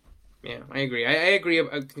 Yeah, I agree. I agree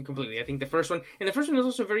completely. I think the first one is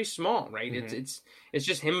also very small, right? Mm-hmm. It's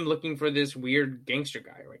just him looking for this weird gangster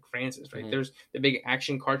guy, like Francis, right? Mm-hmm. There's the big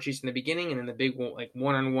action car chase in the beginning, and then the big like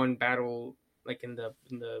one-on-one battle, like in the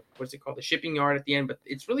what's it called, the shipping yard at the end. But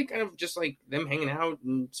it's really kind of just like them hanging out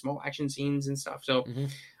and small action scenes and stuff. So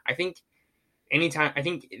I think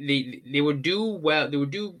they would do well. They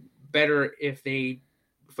would do better if they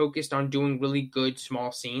focused on doing really good small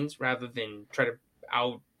scenes rather than try to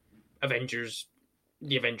out the Avengers,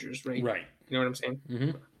 right? Right. You know what I'm saying?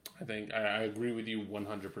 Mm-hmm. I think I agree with you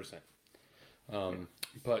 100%.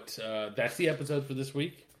 But that's the episode for this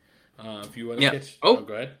week. If you want to catch... Oh,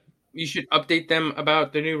 go ahead. You should update them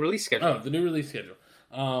about the new release schedule. Oh, the new release schedule.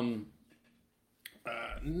 No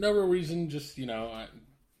real reason, just, the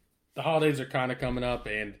holidays are kind of coming up,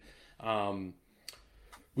 and...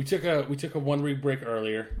 We took a 1 week break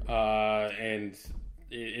earlier, and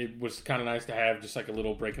it was kind of nice to have just like a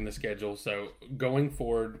little break in the schedule. So going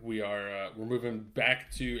forward, we're moving back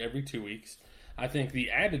to every 2 weeks. I think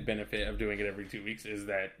the added benefit of doing it every 2 weeks is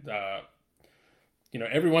that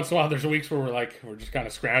every once in a while there's weeks where we're just kind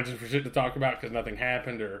of scrounging for shit to talk about because nothing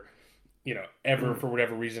happened, or Ever for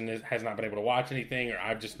whatever reason has not been able to watch anything, or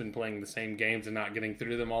I've just been playing the same games and not getting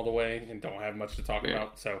through them all the way and don't have much to talk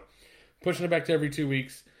about. So pushing it back to every 2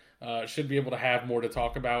 weeks, should be able to have more to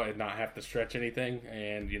talk about and not have to stretch anything.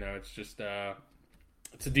 And, it's just,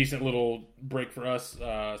 it's a decent little break for us.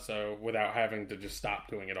 So without having to just stop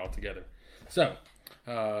doing it altogether. So,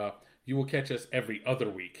 you will catch us every other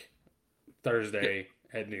week, Thursday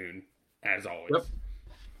at noon, as always. Yep.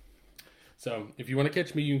 So if you want to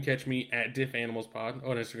catch me, you can catch me at DiffAnimalsPod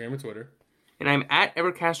on Instagram and Twitter. And I'm at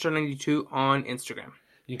Evercastro92 on Instagram.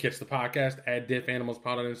 You can catch the podcast at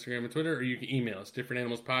DiffAnimalsPod on Instagram and Twitter, or you can email us,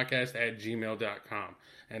 differentanimalspodcast@gmail.com.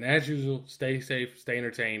 And as usual, stay safe, stay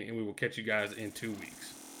entertained, and we will catch you guys in 2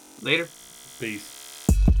 weeks. Later. Peace.